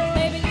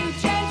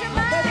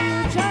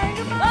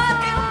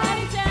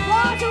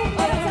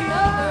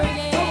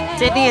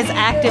 Sydney is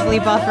actively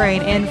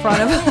buffering in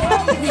front of us.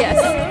 Yes.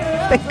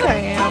 I think I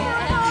am.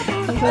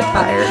 I'm so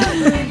tired.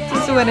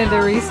 Just went into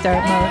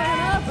restart mode.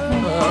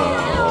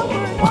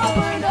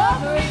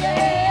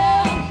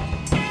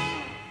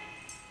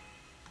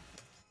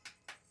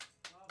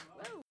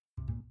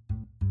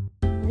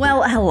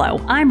 Well,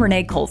 hello, I'm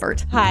Renee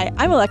Colvert. Hi,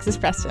 I'm Alexis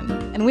Preston,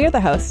 and we are the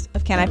hosts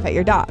of Can I Pet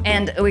Your Dog?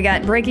 And we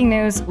got breaking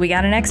news, we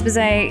got an expose,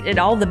 and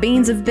all the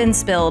beans have been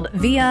spilled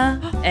via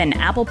an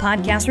Apple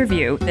Podcast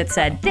review that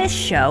said this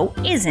show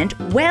isn't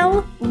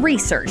well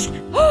researched.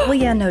 Well,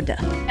 yeah, no duh.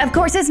 Of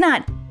course it's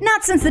not.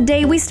 Not since the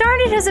day we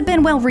started has it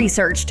been well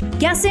researched.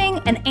 Guessing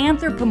and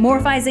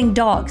anthropomorphizing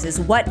dogs is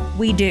what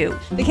we do.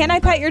 The Can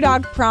I Pet Your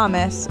Dog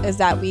promise is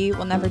that we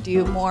will never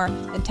do more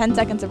than 10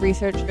 seconds of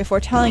research before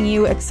telling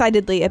you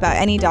excitedly about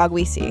any dog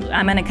we see.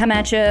 I'm gonna come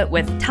at you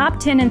with top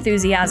 10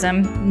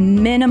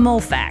 enthusiasm, minimal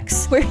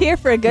facts. We're here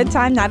for a good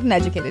time, not an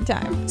educated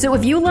time. So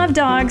if you love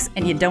dogs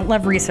and you don't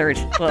love research,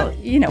 well,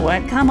 you know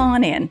what? Come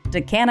on in to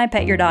Can I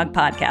Pet Your Dog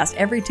podcast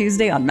every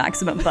Tuesday on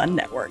Maximum Fun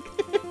Network.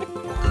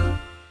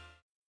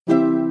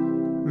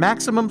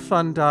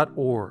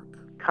 MaximumFun.org.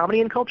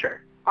 Comedy and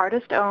culture.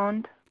 Artist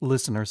owned.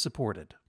 listener supported.